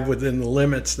drive within the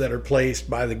limits that are placed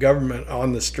by the government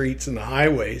on the streets and the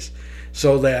highways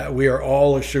so that we are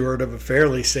all assured of a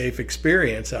fairly safe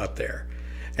experience out there.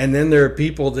 And then there are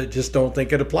people that just don't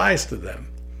think it applies to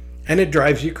them. And it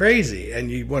drives you crazy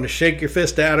and you want to shake your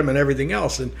fist at them and everything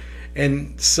else.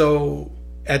 And so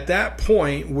at that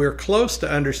point, we're close to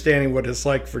understanding what it's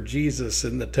like for Jesus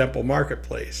in the temple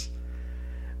marketplace,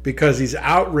 because he's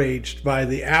outraged by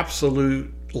the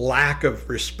absolute lack of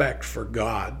respect for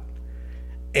God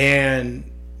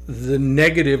and the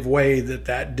negative way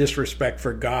that disrespect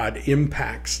for God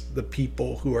impacts the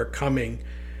people who are coming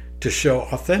to show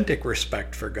authentic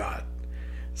respect for God.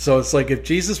 So it's like if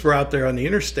Jesus were out there on the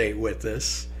interstate with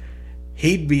us,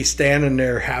 he'd be standing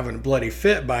there having a bloody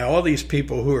fit by all these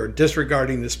people who are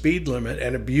disregarding the speed limit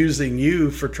and abusing you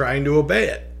for trying to obey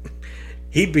it.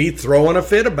 He'd be throwing a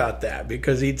fit about that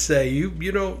because he'd say,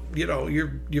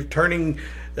 you're turning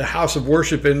the house of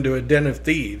worship into a den of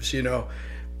thieves,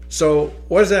 So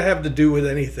what does that have to do with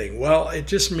anything? Well, it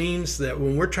just means that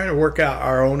when we're trying to work out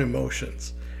our own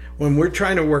emotions, when we're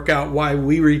trying to work out why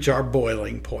we reach our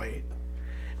boiling point,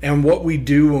 and what we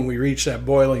do when we reach that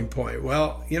boiling point.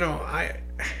 Well, I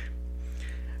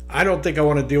don't think I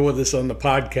want to deal with this on the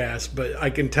podcast, but I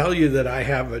can tell you that I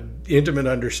have an intimate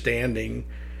understanding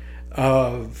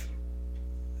of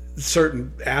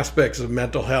certain aspects of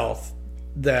mental health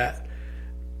that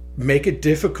make it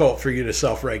difficult for you to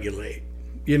self-regulate.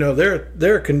 There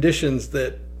are conditions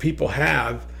that people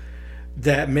have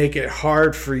that make it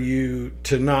hard for you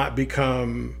to not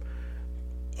become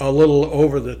a little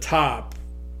over the top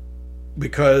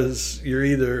because you're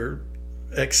either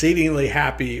exceedingly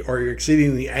happy or you're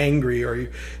exceedingly angry,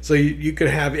 so you can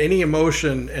have any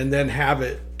emotion and then have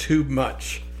it too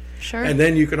much. Sure. And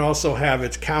then you can also have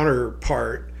its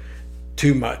counterpart,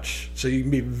 too much. So you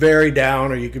can be very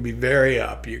down or you can be very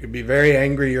up. You can be very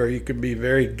angry or you can be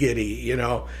very giddy,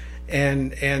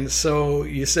 And so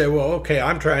you say, well, okay,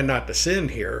 I'm trying not to sin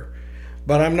here,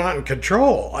 but I'm not in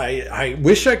control. I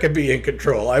wish I could be in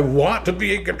control. I want to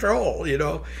be in control,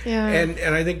 Yeah.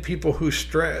 And I think people who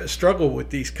struggle with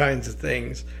these kinds of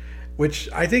things, which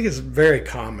I think is very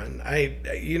common.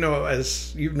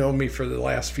 As you've known me for the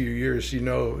last few years,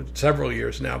 several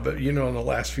years now, but in the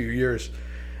last few years,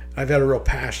 I've had a real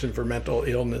passion for mental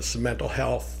illness and mental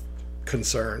health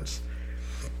concerns.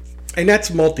 And that's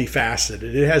multifaceted.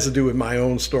 It has to do with my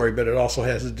own story, but it also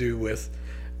has to do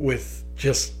with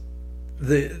just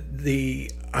the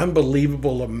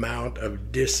unbelievable amount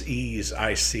of dis-ease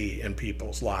I see in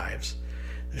people's lives.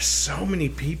 There's so many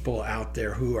people out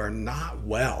there who are not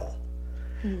well.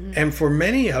 Mm-hmm. And for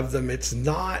many of them, it's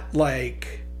not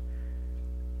like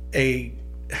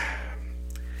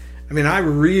I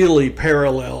really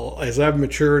parallel, as I've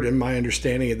matured in my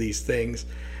understanding of these things,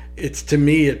 to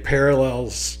me, it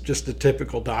parallels just a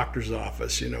typical doctor's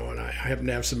office, and I happen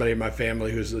to have somebody in my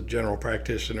family who's a general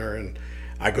practitioner, and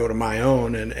I go to my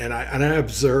own and I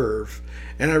observe,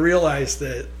 and I realize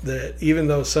that even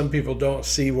though some people don't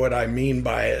see what I mean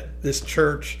by it, this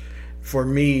church for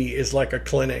me is like a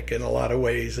clinic in a lot of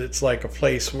ways. It's like a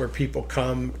place where people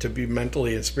come to be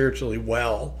mentally and spiritually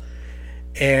well.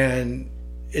 And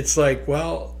it's like,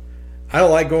 well, I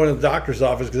don't like going to the doctor's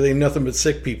office because there's nothing but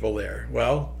sick people there.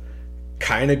 Well,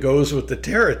 kind of goes with the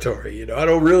territory. I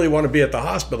don't really want to be at the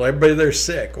hospital. Everybody there's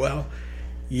sick. Well,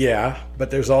 yeah,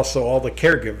 but there's also all the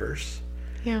caregivers.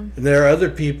 Yeah. And there are other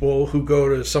people who go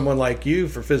to someone like you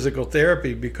for physical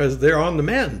therapy because they're on the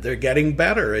mend. They're getting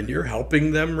better and you're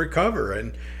helping them recover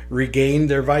and regain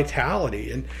their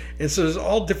vitality. And so there's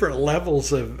all different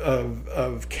levels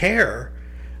of care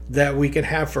that we can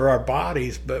have for our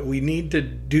bodies, but we need to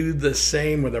do the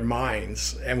same with our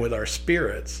minds and with our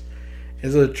spirits.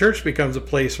 And so the church becomes a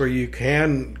place where you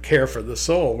can care for the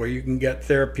soul, where you can get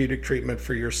therapeutic treatment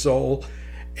for your soul,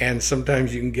 and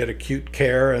sometimes you can get acute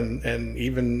care and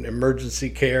even emergency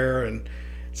care, and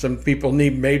some people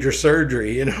need major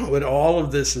surgery, but all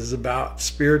of this is about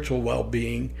spiritual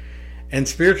well-being. And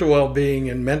spiritual well-being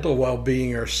and mental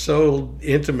well-being are so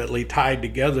intimately tied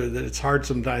together that it's hard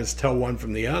sometimes to tell one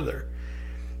from the other.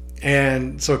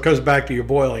 And so it goes back to your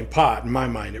boiling pot, in my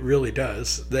mind. It really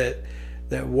does. That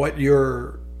what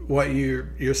you're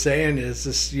saying is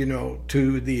this,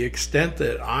 to the extent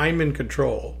that I'm in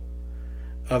control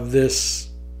of this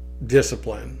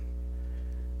discipline,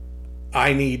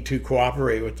 I need to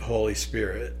cooperate with the Holy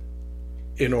Spirit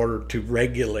in order to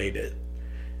regulate it,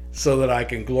 so that I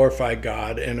can glorify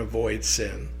God and avoid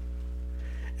sin.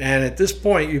 And at this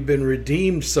point, you've been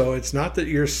redeemed, so it's not that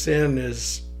your sin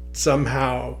is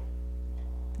somehow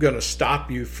going to stop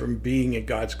you from being in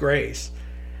God's grace,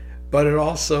 but it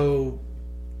also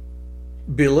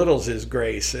belittles His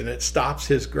grace, and it stops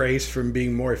His grace from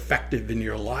being more effective in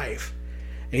your life.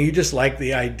 And you just like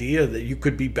the idea that you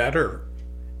could be better.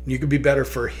 You could be better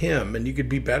for Him, and you could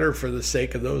be better for the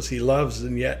sake of those He loves,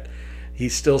 and yet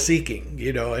He's still seeking,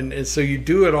 and so you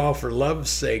do it all for love's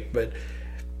sake, but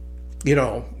you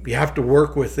have to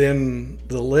work within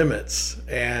the limits,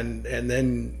 and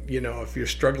then if you're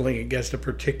struggling against a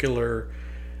particular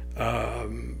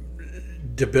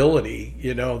debility,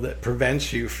 that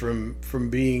prevents you from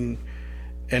being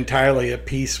entirely at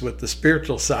peace with the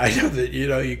spiritual side of it,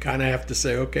 you kind of have to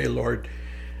say, okay, Lord,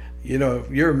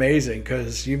 you're amazing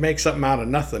because you make something out of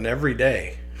nothing every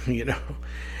day.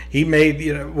 He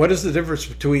made, what is the difference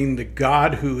between the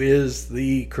God who is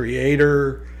the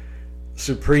creator,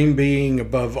 supreme being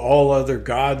above all other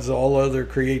gods, all other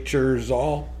creatures,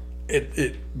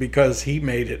 because He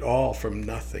made it all from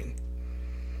nothing.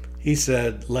 He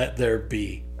said, let there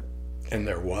be, and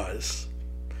there was.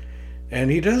 And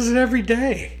He does it every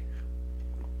day.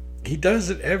 He does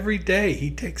it every day. He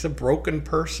takes a broken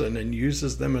person and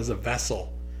uses them as a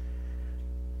vessel.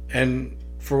 And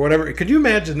for whatever, could you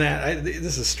imagine that? This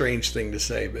is a strange thing to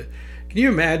say, but can you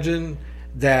imagine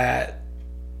that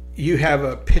you have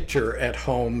a pitcher at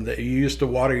home that you use to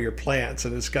water your plants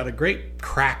and it's got a great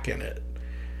crack in it,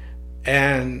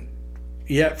 and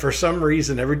yet for some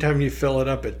reason every time you fill it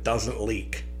up it doesn't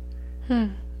leak?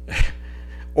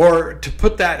 Or to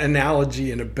put that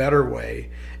analogy in a better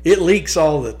way, it leaks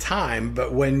all the time,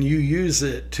 but when you use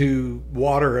it to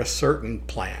water a certain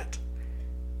plant,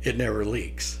 it never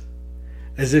leaks.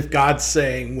 As if God's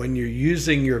saying, when you're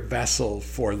using your vessel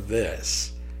for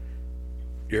this,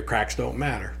 your cracks don't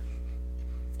matter.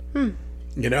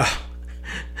 You know?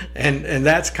 And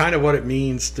that's kind of what it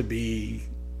means to be,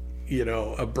 you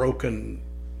know, a broken,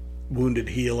 wounded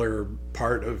healer,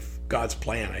 part of God's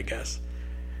plan, I guess.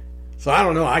 So I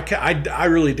don't know. I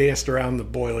really danced around the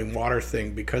boiling water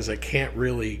thing because I can't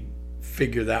really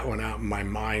figure that one out in my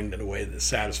mind in a way that's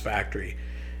satisfactory.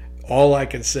 All I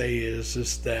can say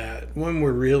is that when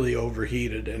we're really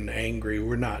overheated and angry,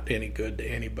 we're not any good to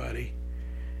anybody.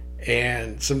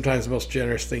 And sometimes the most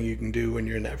generous thing you can do when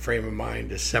you're in that frame of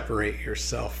mind is separate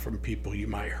yourself from people you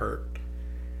might hurt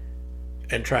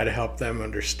and try to help them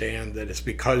understand that it's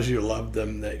because you love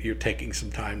them that you're taking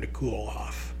some time to cool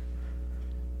off.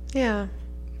 Yeah.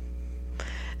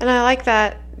 And I like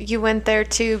that you went there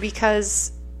too,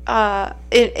 because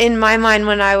in my mind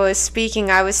when I was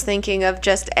speaking, I was thinking of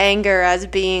just anger as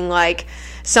being like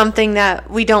something that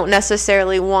we don't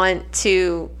necessarily want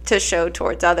to show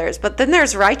towards others. But then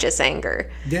there's righteous anger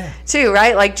too,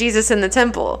 right? Like Jesus in the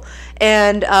temple,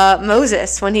 and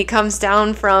Moses when he comes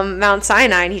down from Mount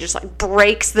Sinai and he just like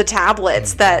breaks the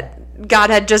tablets that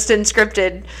God had just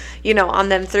inscripted, you know, on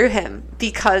them through him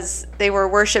because they were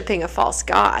worshiping a false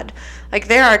god. Like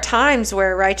there are times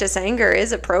where righteous anger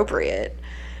is appropriate,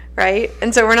 right?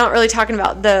 And so we're not really talking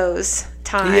about those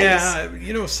times. Yeah,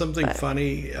 you know, something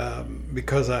funny,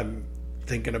 because I'm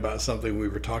thinking about something we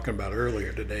were talking about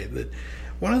earlier today, that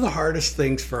one of the hardest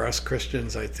things for us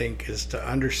Christians, I think, is to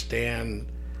understand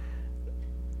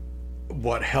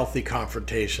what healthy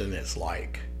confrontation is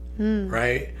like,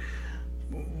 right?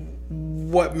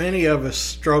 What many of us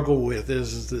struggle with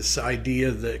is this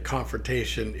idea that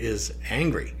confrontation is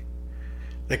angry,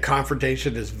 that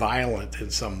confrontation is violent in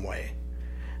some way.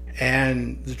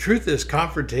 And the truth is,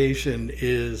 confrontation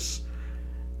is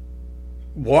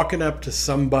walking up to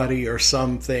somebody or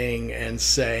something and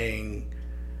saying,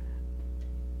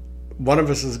 one of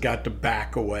us has got to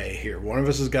back away here. One of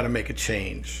us has got to make a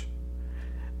change.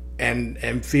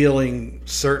 And feeling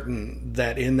certain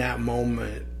that in that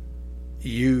moment,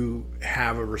 you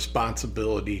have a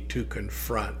responsibility to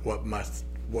confront what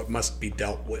must be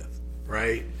dealt with,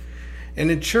 right?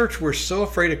 And in church, we're so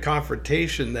afraid of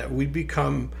confrontation that we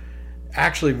become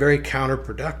actually very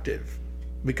counterproductive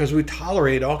because we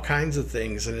tolerate all kinds of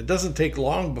things. And it doesn't take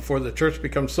long before the church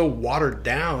becomes so watered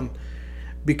down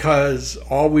because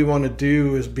all we want to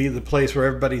do is be the place where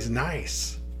everybody's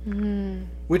nice.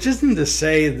 Which isn't to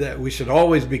say that we should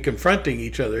always be confronting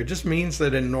each other. It just means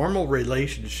that in normal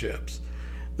relationships,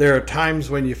 there are times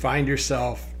when you find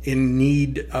yourself in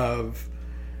need of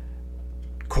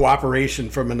cooperation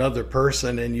from another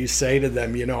person, and you say to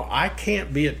them, you know, I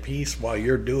can't be at peace while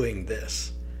you're doing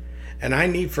this, and I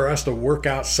need for us to work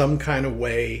out some kind of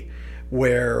way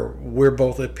where we're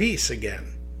both at peace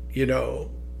again. You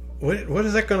know, what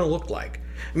is that going to look like?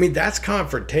 I mean, that's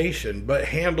confrontation, but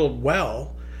handled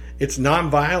well. It's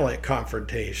nonviolent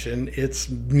confrontation. It's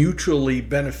mutually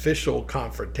beneficial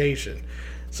confrontation.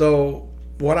 So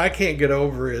what I can't get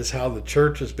over is how the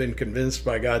church has been convinced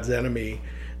by God's enemy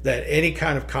that any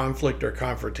kind of conflict or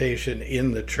confrontation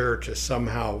in the church is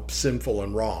somehow sinful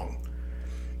and wrong.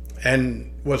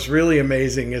 And what's really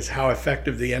amazing is how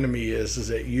effective the enemy is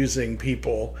at using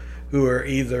people who are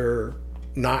either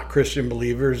not Christian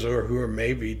believers or who are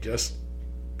maybe just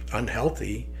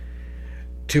unhealthy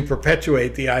to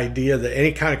perpetuate the idea that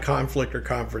any kind of conflict or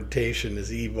confrontation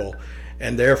is evil,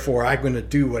 and therefore I'm going to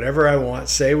do whatever I want,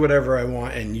 say whatever I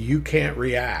want, and you can't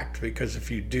react, because if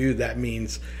you do, that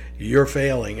means you're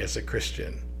failing as a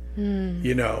Christian.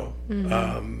 You know?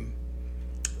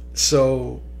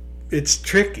 So it's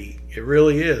tricky. It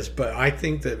really is. But I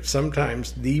think that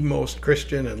sometimes the most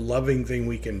Christian and loving thing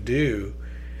we can do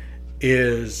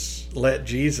is let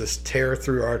Jesus tear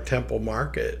through our temple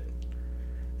market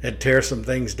and tear some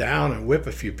things down and whip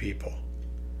a few people.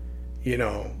 You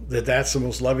know, that's the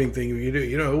most loving thing we can do.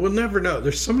 You know, we'll never know.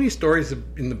 There's so many stories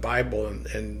in the Bible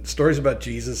and stories about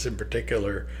Jesus in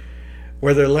particular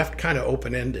where they're left kind of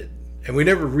open-ended. And we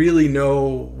never really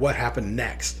know what happened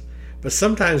next. But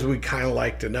sometimes we kind of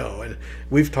like to know. And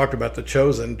we've talked about The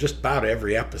Chosen just about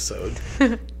every episode.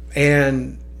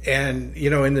 and you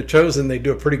know, in The Chosen, they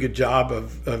do a pretty good job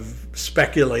of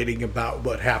speculating about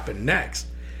what happened next.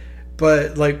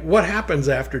 But like, what happens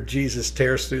after Jesus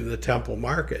tears through the temple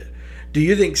market? Do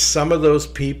you think some of those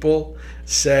people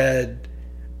said,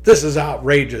 this is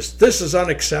outrageous, this is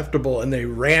unacceptable, and they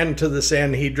ran to the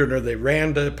Sanhedrin, or they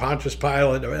ran to Pontius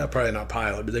Pilate, probably not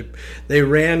Pilate, but they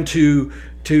ran to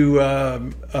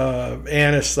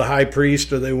Annas the high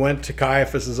priest, or they went to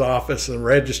Caiaphas's office and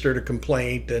registered a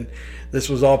complaint, and this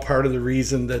was all part of the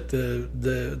reason that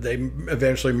they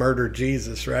eventually murdered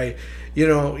Jesus, right?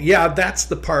 That's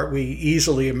the part we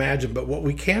easily imagine, but what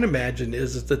we can't imagine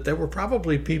is that there were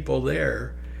probably people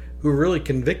there who were really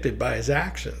convicted by his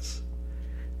actions.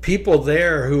 People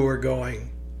there who were going,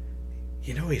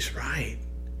 he's right.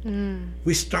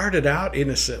 We started out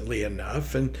innocently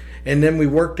enough, and then we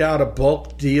worked out a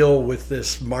bulk deal with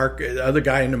this other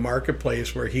guy in the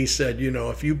marketplace where he said,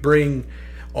 if you bring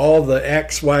all the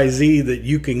XYZ that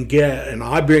you can get, and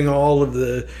I bring all of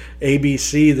the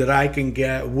ABC that I can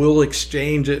get, we'll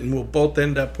exchange it, and we'll both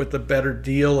end up with a better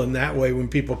deal. And that way, when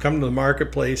people come to the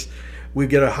marketplace, we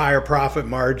get a higher profit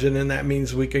margin, and that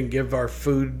means we can give our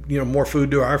food, more food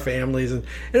to our families. And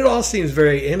it all seems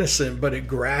very innocent, but it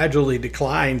gradually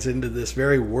declines into this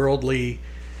very worldly,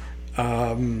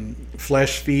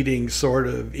 flesh-feeding sort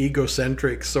of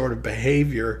egocentric sort of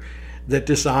behavior that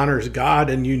dishonors God,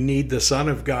 and you need the Son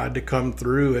of God to come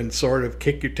through and sort of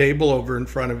kick your table over in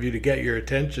front of you to get your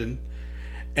attention,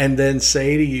 and then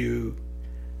say to you,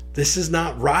 this is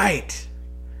not right.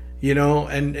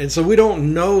 And so we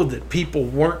don't know that people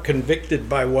weren't convicted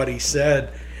by what he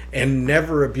said and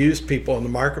never abused people in the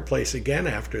marketplace again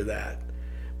after that.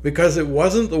 Because it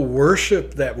wasn't the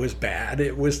worship that was bad,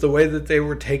 it was the way that they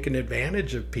were taking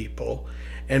advantage of people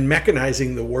and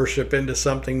mechanizing the worship into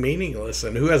something meaningless.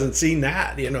 And who hasn't seen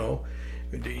that?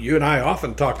 You and I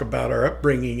often talk about our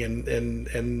upbringing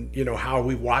and how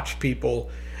we watch people.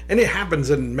 And it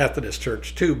happens in Methodist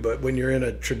church too, but when you're in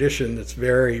a tradition that's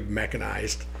very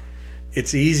mechanized,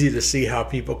 it's easy to see how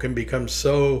people can become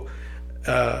so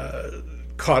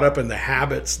caught up in the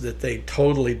habits that they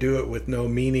totally do it with no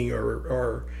meaning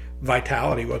or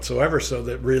vitality whatsoever. So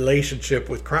that relationship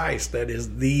with Christ, that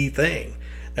is the thing,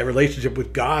 that relationship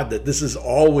with God that this is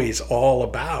always all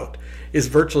about, is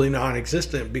virtually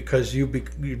non-existent because you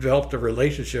developed a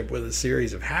relationship with a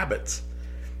series of habits.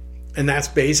 And that's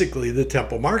basically the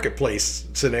temple marketplace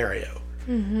scenario.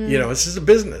 Mm-hmm. This is a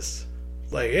business.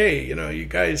 Like, hey, you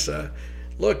guys,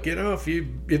 look,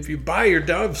 if you buy your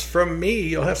doves from me,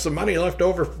 you'll have some money left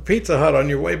over for Pizza Hut on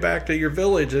your way back to your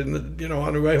village and,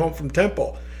 on your way home from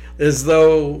temple. As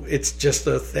though it's just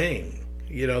a thing,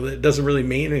 that doesn't really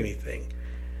mean anything.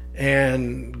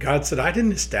 And God said, I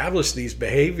didn't establish these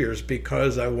behaviors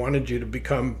because I wanted you to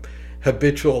become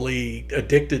habitually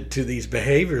addicted to these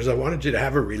behaviors. I wanted you to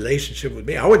have a relationship with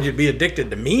me. I wanted you to be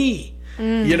addicted to me,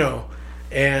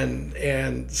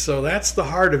 And so that's the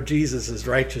heart of Jesus'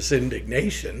 righteous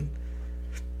indignation.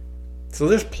 So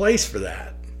there's place for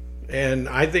that. And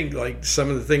I think like some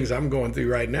of the things I'm going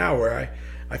through right now where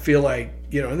I feel like,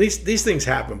 and these things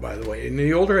happen, by the way. And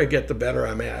the older I get, the better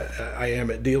I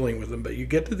am at dealing with them. But you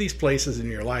get to these places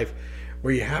in your life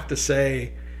where you have to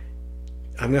say,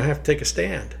 I'm going to have to take a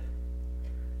stand.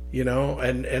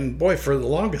 And boy, for the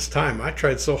longest time, I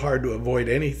tried so hard to avoid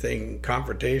anything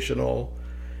confrontational.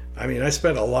 I mean, I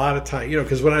spent a lot of time,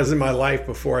 because when I was in my life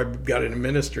before I got into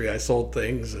ministry, I sold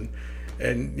things and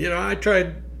I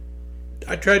tried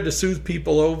to soothe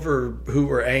people over who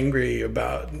were angry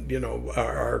about,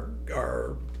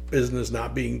 our business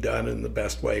not being done in the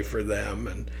best way for them.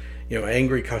 And,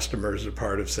 angry customers are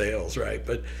part of sales, right?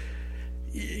 But,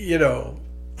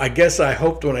 I guess I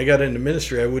hoped when I got into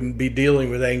ministry I wouldn't be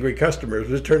dealing with angry customers.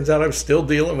 But it turns out I'm still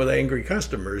dealing with angry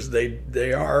customers.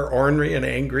 They are ornery and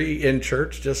angry in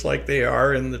church just like they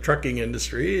are in the trucking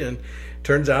industry. And it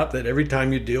turns out that every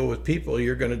time you deal with people,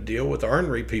 you're going to deal with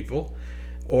ornery people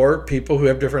or people who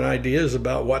have different ideas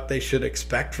about what they should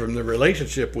expect from the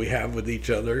relationship we have with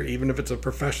each other, even if it's a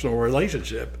professional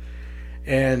relationship.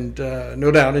 And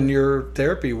no doubt in your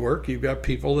therapy work, you've got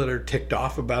people that are ticked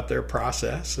off about their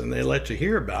process and they let you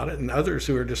hear about it, and others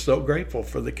who are just so grateful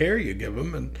for the care you give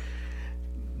them. And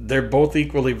they're both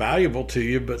equally valuable to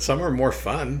you, but some are more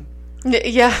fun.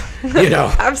 Yeah,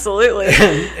 absolutely.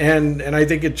 And I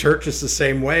think in church it's the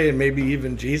same way. And maybe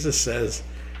even Jesus says,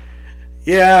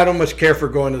 yeah, I don't much care for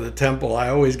going to the temple. I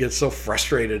always get so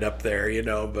frustrated up there,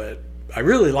 but I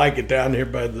really like it down here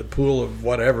by the pool of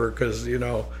whatever, because,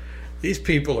 these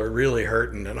people are really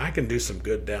hurting, and I can do some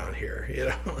good down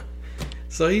here,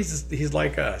 So he's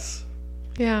like us.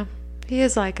 Yeah, he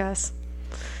is like us.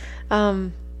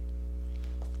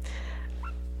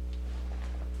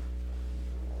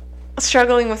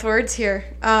 Struggling with words here,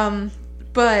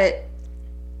 but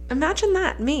imagine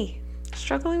that, me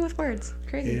struggling with words.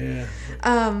 Crazy.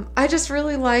 Yeah. I just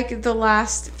really like the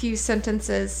last few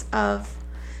sentences of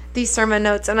these sermon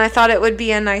notes, and I thought it would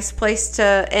be a nice place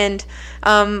to end.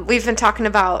 We've been talking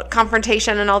about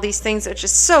confrontation and all these things, which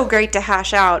is so great to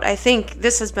hash out. I think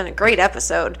this has been a great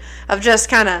episode of just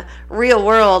kind of real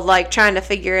world, like trying to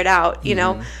figure it out. You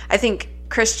know, I think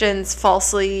Christians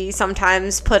falsely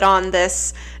sometimes put on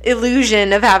this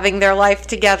illusion of having their life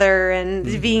together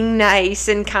and being nice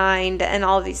and kind and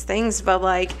all these things, but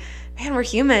like, man, we're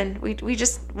human. We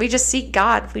just seek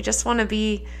God. We just want to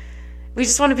be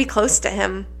close to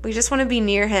him. We just want to be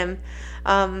near him.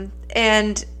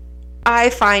 And I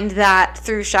find that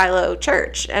through Shiloh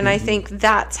Church. And I think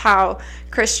that's how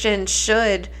Christians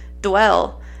should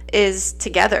dwell, is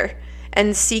together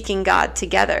and seeking God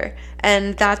together.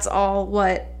 And that's all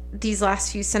what these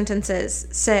last few sentences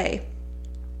say.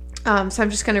 So I'm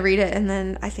just going to read it, and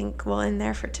then I think we'll end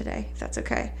there for today, if that's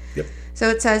okay. Yep. So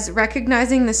it says,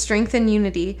 recognizing the strength and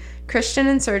unity, Christian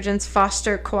insurgents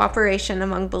foster cooperation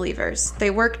among believers. They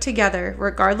work together,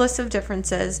 regardless of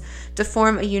differences, to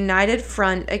form a united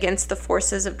front against the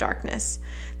forces of darkness.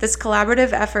 This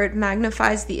collaborative effort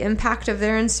magnifies the impact of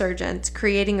their insurgents,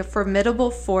 creating a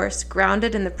formidable force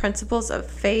grounded in the principles of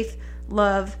faith,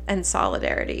 love, and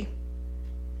solidarity.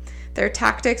 Their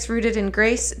tactics, rooted in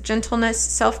grace, gentleness,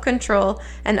 self-control,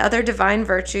 and other divine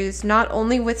virtues, not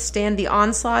only withstand the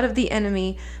onslaught of the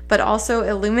enemy, but also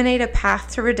illuminate a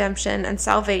path to redemption and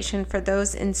salvation for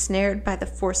those ensnared by the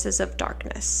forces of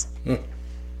darkness.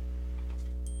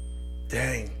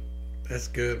 Dang, that's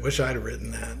good. Wish I'd have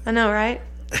written that. I know, right?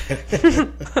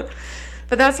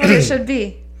 But that's what it should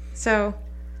be. So,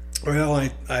 well,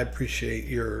 I appreciate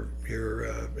your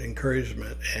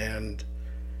encouragement, and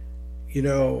you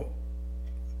know,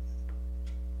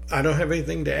 I don't have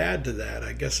anything to add to that.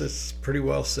 I guess it's pretty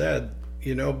well said,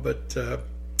 you know, but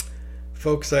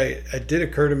folks, it did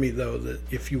occur to me, though, that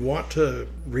if you want to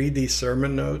read these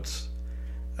sermon notes,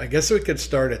 I guess we could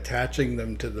start attaching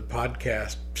them to the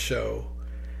podcast show.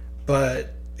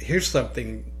 But here's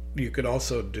something you could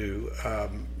also do.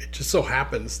 It just so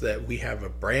happens that we have a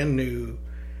brand new,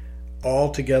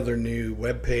 altogether new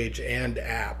webpage and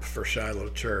app for Shiloh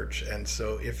Church. And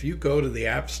so if you go to the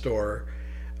App Store,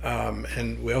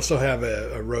 and we also have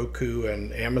a Roku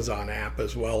and Amazon app,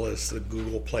 as well as the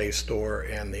Google Play Store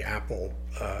and the Apple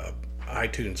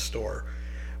iTunes Store.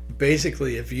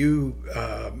 Basically, if you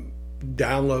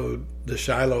download the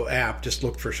Shiloh app, just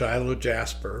look for Shiloh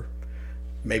Jasper,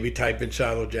 maybe type in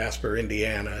Shiloh Jasper,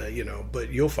 Indiana, you know, but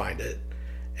you'll find it.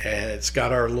 And it's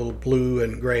got our little blue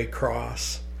and gray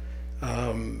cross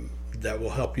that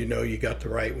will help you know you got the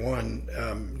right one.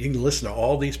 You can listen to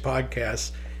all these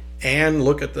podcasts and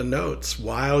look at the notes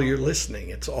while you're listening.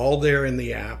 It's all there in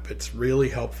the app. It's really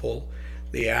helpful.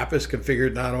 The app is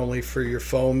configured not only for your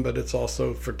phone, but it's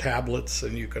also for tablets,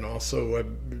 and you can also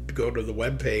go to the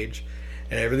webpage,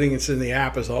 and everything that's in the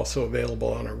app is also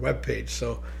available on our webpage.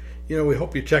 So, you know, we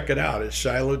hope you check it out. It's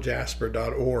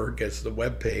shilohjasper.org as the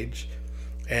webpage,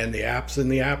 and the app's in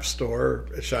the App Store,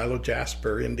 Shiloh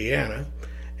Jasper, Indiana,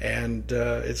 and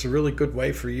it's a really good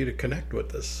way for you to connect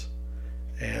with us.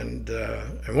 And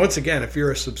once again, if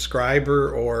you're a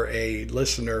subscriber or a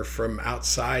listener from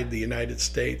outside the United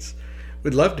States,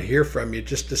 we'd love to hear from you,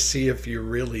 just to see if you're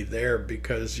really there,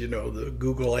 because, you know, the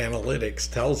Google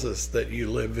Analytics tells us that you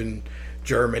live in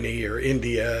Germany or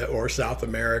India or South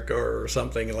America or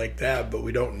something like that, but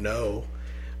we don't know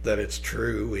that it's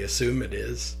true. We assume it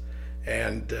is.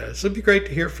 And so it'd be great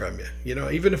to hear from you. You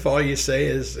know, even if all you say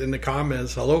is in the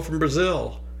comments, hello from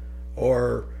Brazil,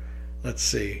 or let's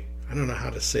see, I don't know how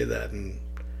to say that in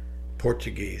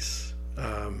Portuguese.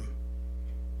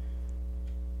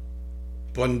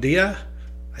 Bom dia,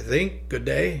 I think. Good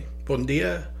day. Bom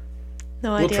dia.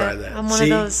 No we'll idea. Try that. I'm one of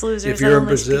those losers if you're that in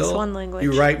only speaks Brazil, one language.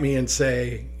 you write me and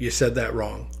say you said that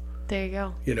wrong. There you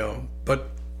go. You know, but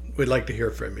we'd like to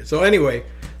hear from you. So anyway,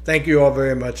 thank you all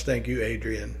very much. Thank you,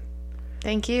 Adrienne.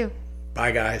 Thank you.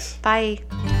 Bye, guys. Bye.